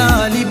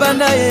ntina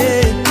libanda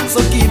ye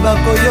soki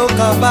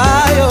bakoyoka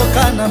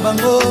bayoka na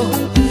bango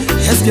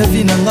eske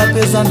vi nanga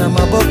peza na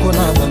maboko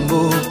na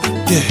bango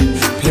te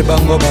mpe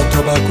bango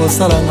bato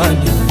bakosala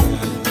ngani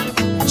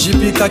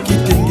jipika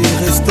kitenge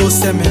resto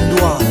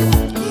semendwa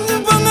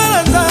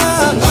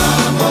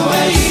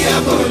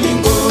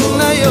bolingo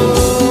na yo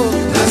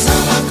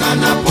nasalaka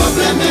na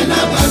probleme na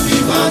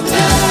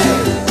bavivante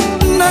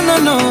non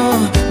non non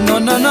non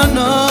non non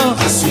non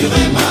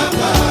assurément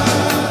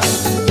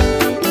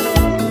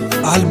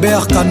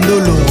Albert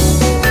Kandolo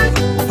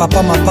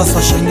Papa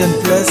Mapassa Schengen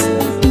Place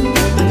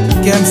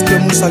Games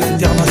Kemus à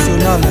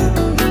l'international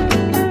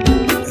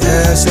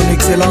Son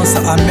Excellence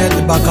Ahmed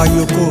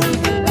Bakayoko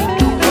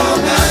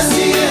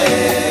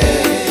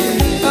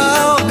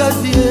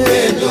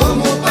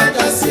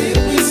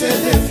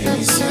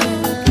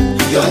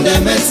des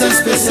médecins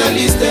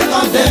spécialistes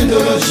en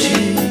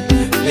dendrologie,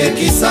 les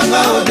qui s'en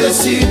va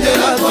au-dessus de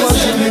la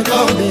troisième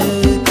corde,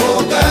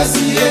 au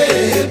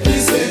gazier,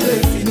 prise de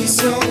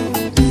définition,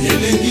 et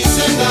les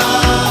Gisenga,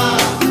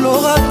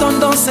 Laura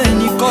Tendance et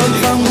Nicole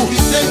Bangou,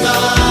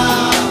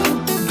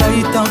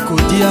 Gaïtan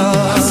Kodia,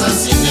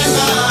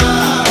 Assassinega,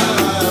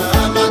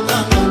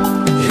 Amatano,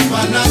 et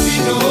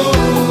Panavino,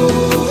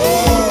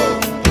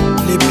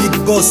 les big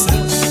boss,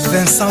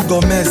 Vincent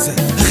Gomez,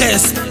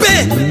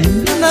 respect!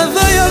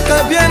 Navoyoka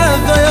bien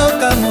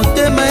navoyoka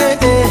motema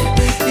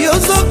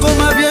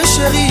yozokoma bien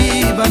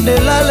chéri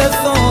bandela le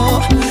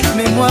fond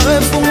mémoire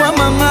efungwa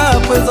mama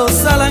po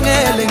ezosalanga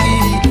elengi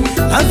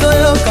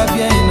navoyoka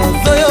bien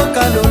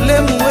navoyoka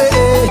lolemu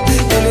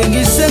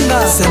elengi senga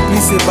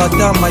Simplice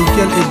Bata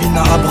Michael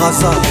Ebina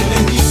Abrasa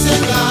elengi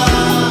senga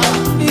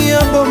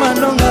yambo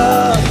manonga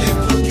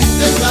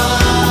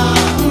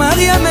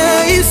Mariame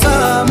Isa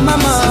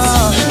mama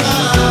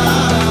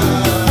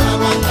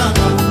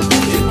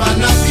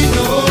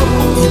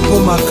Ipo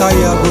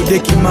Makaya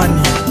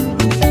Bodekimani.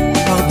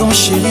 Pardon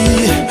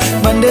chérie,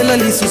 Mandela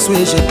lisusu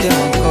et je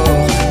t'aime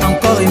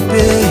encore un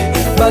peu.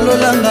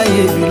 Balolanga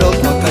ye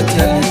biloko wakati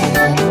ya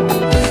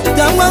lelo.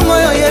 Tangwa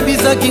moyo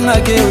yebizaki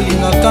ngake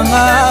olingaka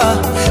nga.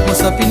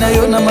 Mosapi na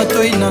yo na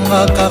matoi na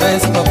nga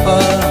caresse papa.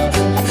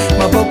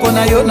 Maboko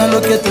na yo na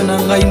loketo na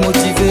ngai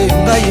motive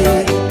ngai.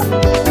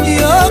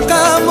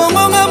 Yoka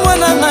mongonga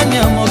mwana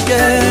nganya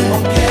moke.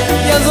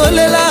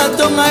 Yazolela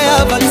tonga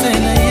ya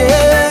vaccin na ye.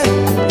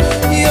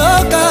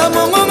 Yoka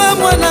mongonga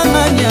mwana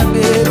nganya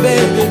bebe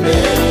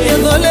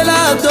yezolela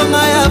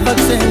tonga ya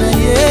vaccin na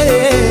ye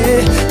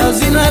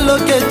azina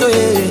loketo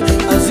ye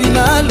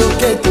azina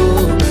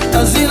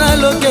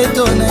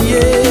loketo na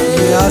ye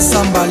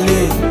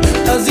asambale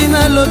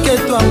azina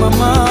loketo a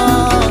mama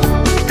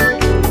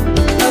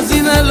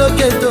azina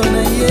loketo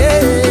na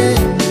ye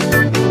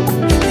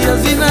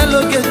azina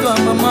loketo a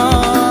mama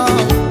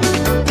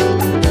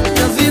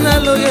azina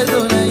loketo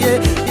na ye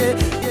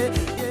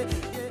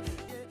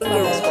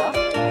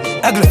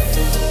Aigle.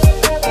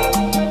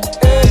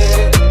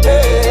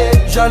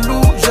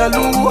 Jaloux,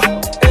 jaloux,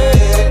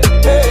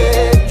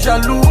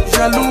 jaloux,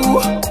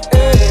 jaloux,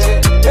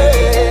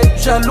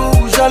 jaloux,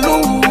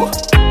 jaloux.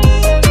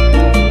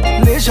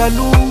 Les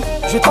jaloux,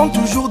 je tente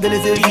toujours de les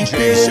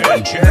hériter.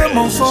 Le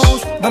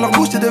mensonge dans leur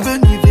bouche est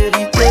devenu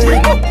vérité.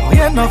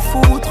 Rien à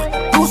foutre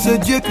pour ce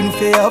Dieu qui nous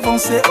fait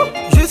avancer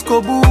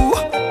jusqu'au bout.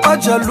 Pas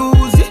de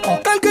jalousie, on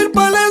calcule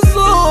pas les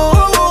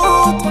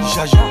autres.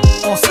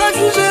 On sait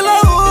juger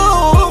là-haut.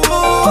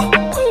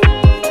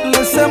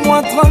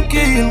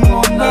 tranquille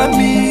mon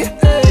ami.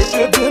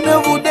 Je ne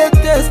vous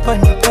déteste pas,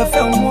 mais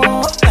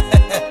préfère-moi.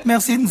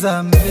 Merci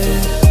Nzambe.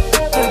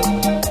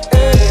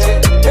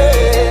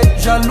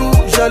 Jaloux,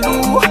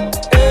 jaloux.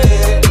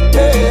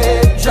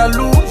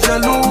 Jaloux,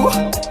 jaloux.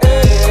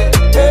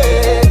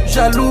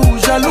 Jaloux,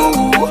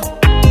 jaloux.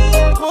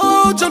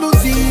 Trop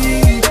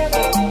jalousie.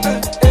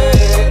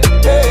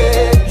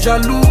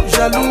 Jaloux,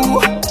 jaloux.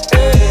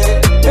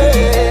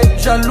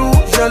 Jaloux,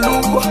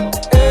 jaloux.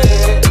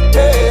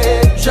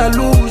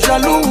 Jaloux,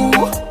 jaloux.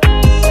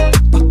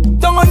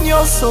 Tongo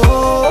nyonso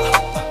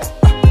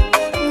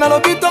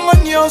nalobi tongo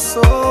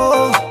nyonso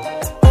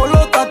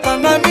olotaka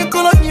na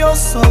mikolo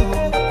nyonso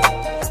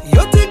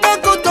yotika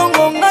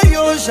kotongo ngai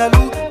yo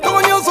jaloux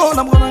tongo nyonso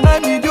na mwana ngai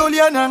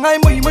midiolia na ngai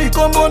moi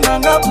kombo na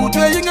nga butu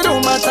eyingeli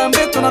omata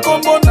mbeto na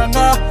kombo na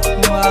nga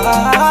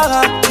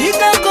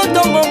tika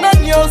kotongo ngai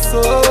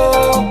nyonso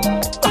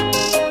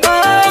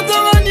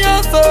tongo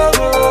nyonso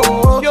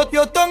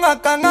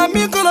yotongaka nga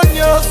mikolo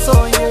nyonso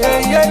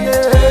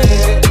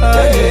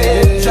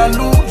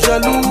jaloux,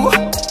 jaloux.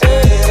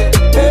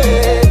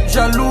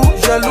 Jaloux,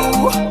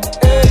 jaloux.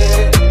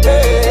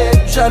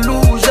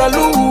 Jaloux,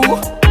 jaloux.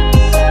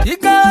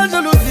 Ika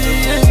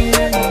jalousie.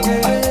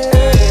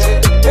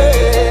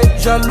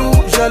 Jaloux,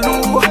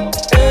 jaloux.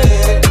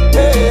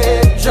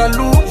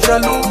 Jaloux,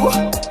 jaloux.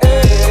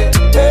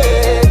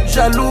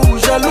 Jaloux,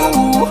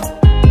 jaloux.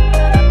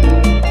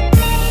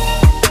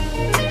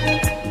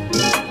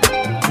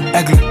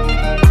 Aigle.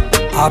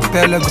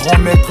 Appelle le grand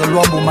maître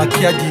Luambo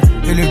Makiadi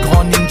et le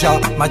grand ninja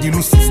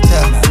Madilou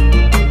System.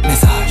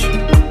 Message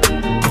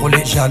pour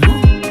les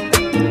jaloux,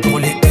 pour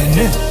les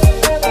haineux.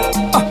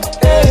 Ah.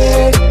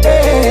 Hey,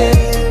 hey.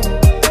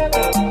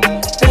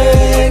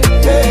 Hey,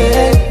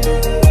 hey.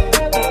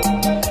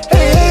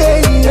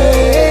 Hey,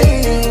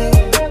 hey.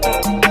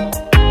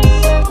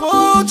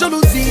 Trop de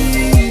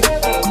jalousie.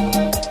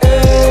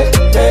 Hey,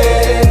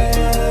 hey.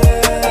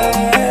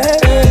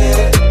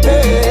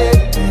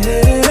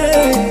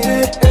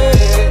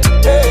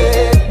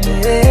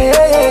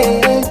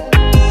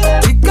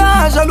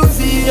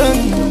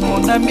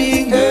 Mon ami,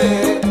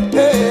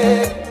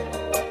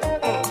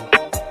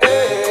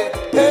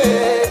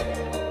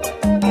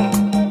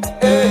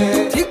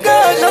 tika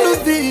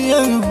jalousie,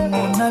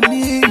 mon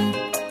ami,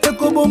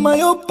 ekoboma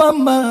yo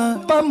pamba,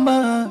 pamba,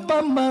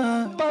 pamba,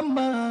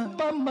 pamba,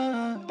 pamba,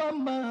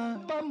 pamba.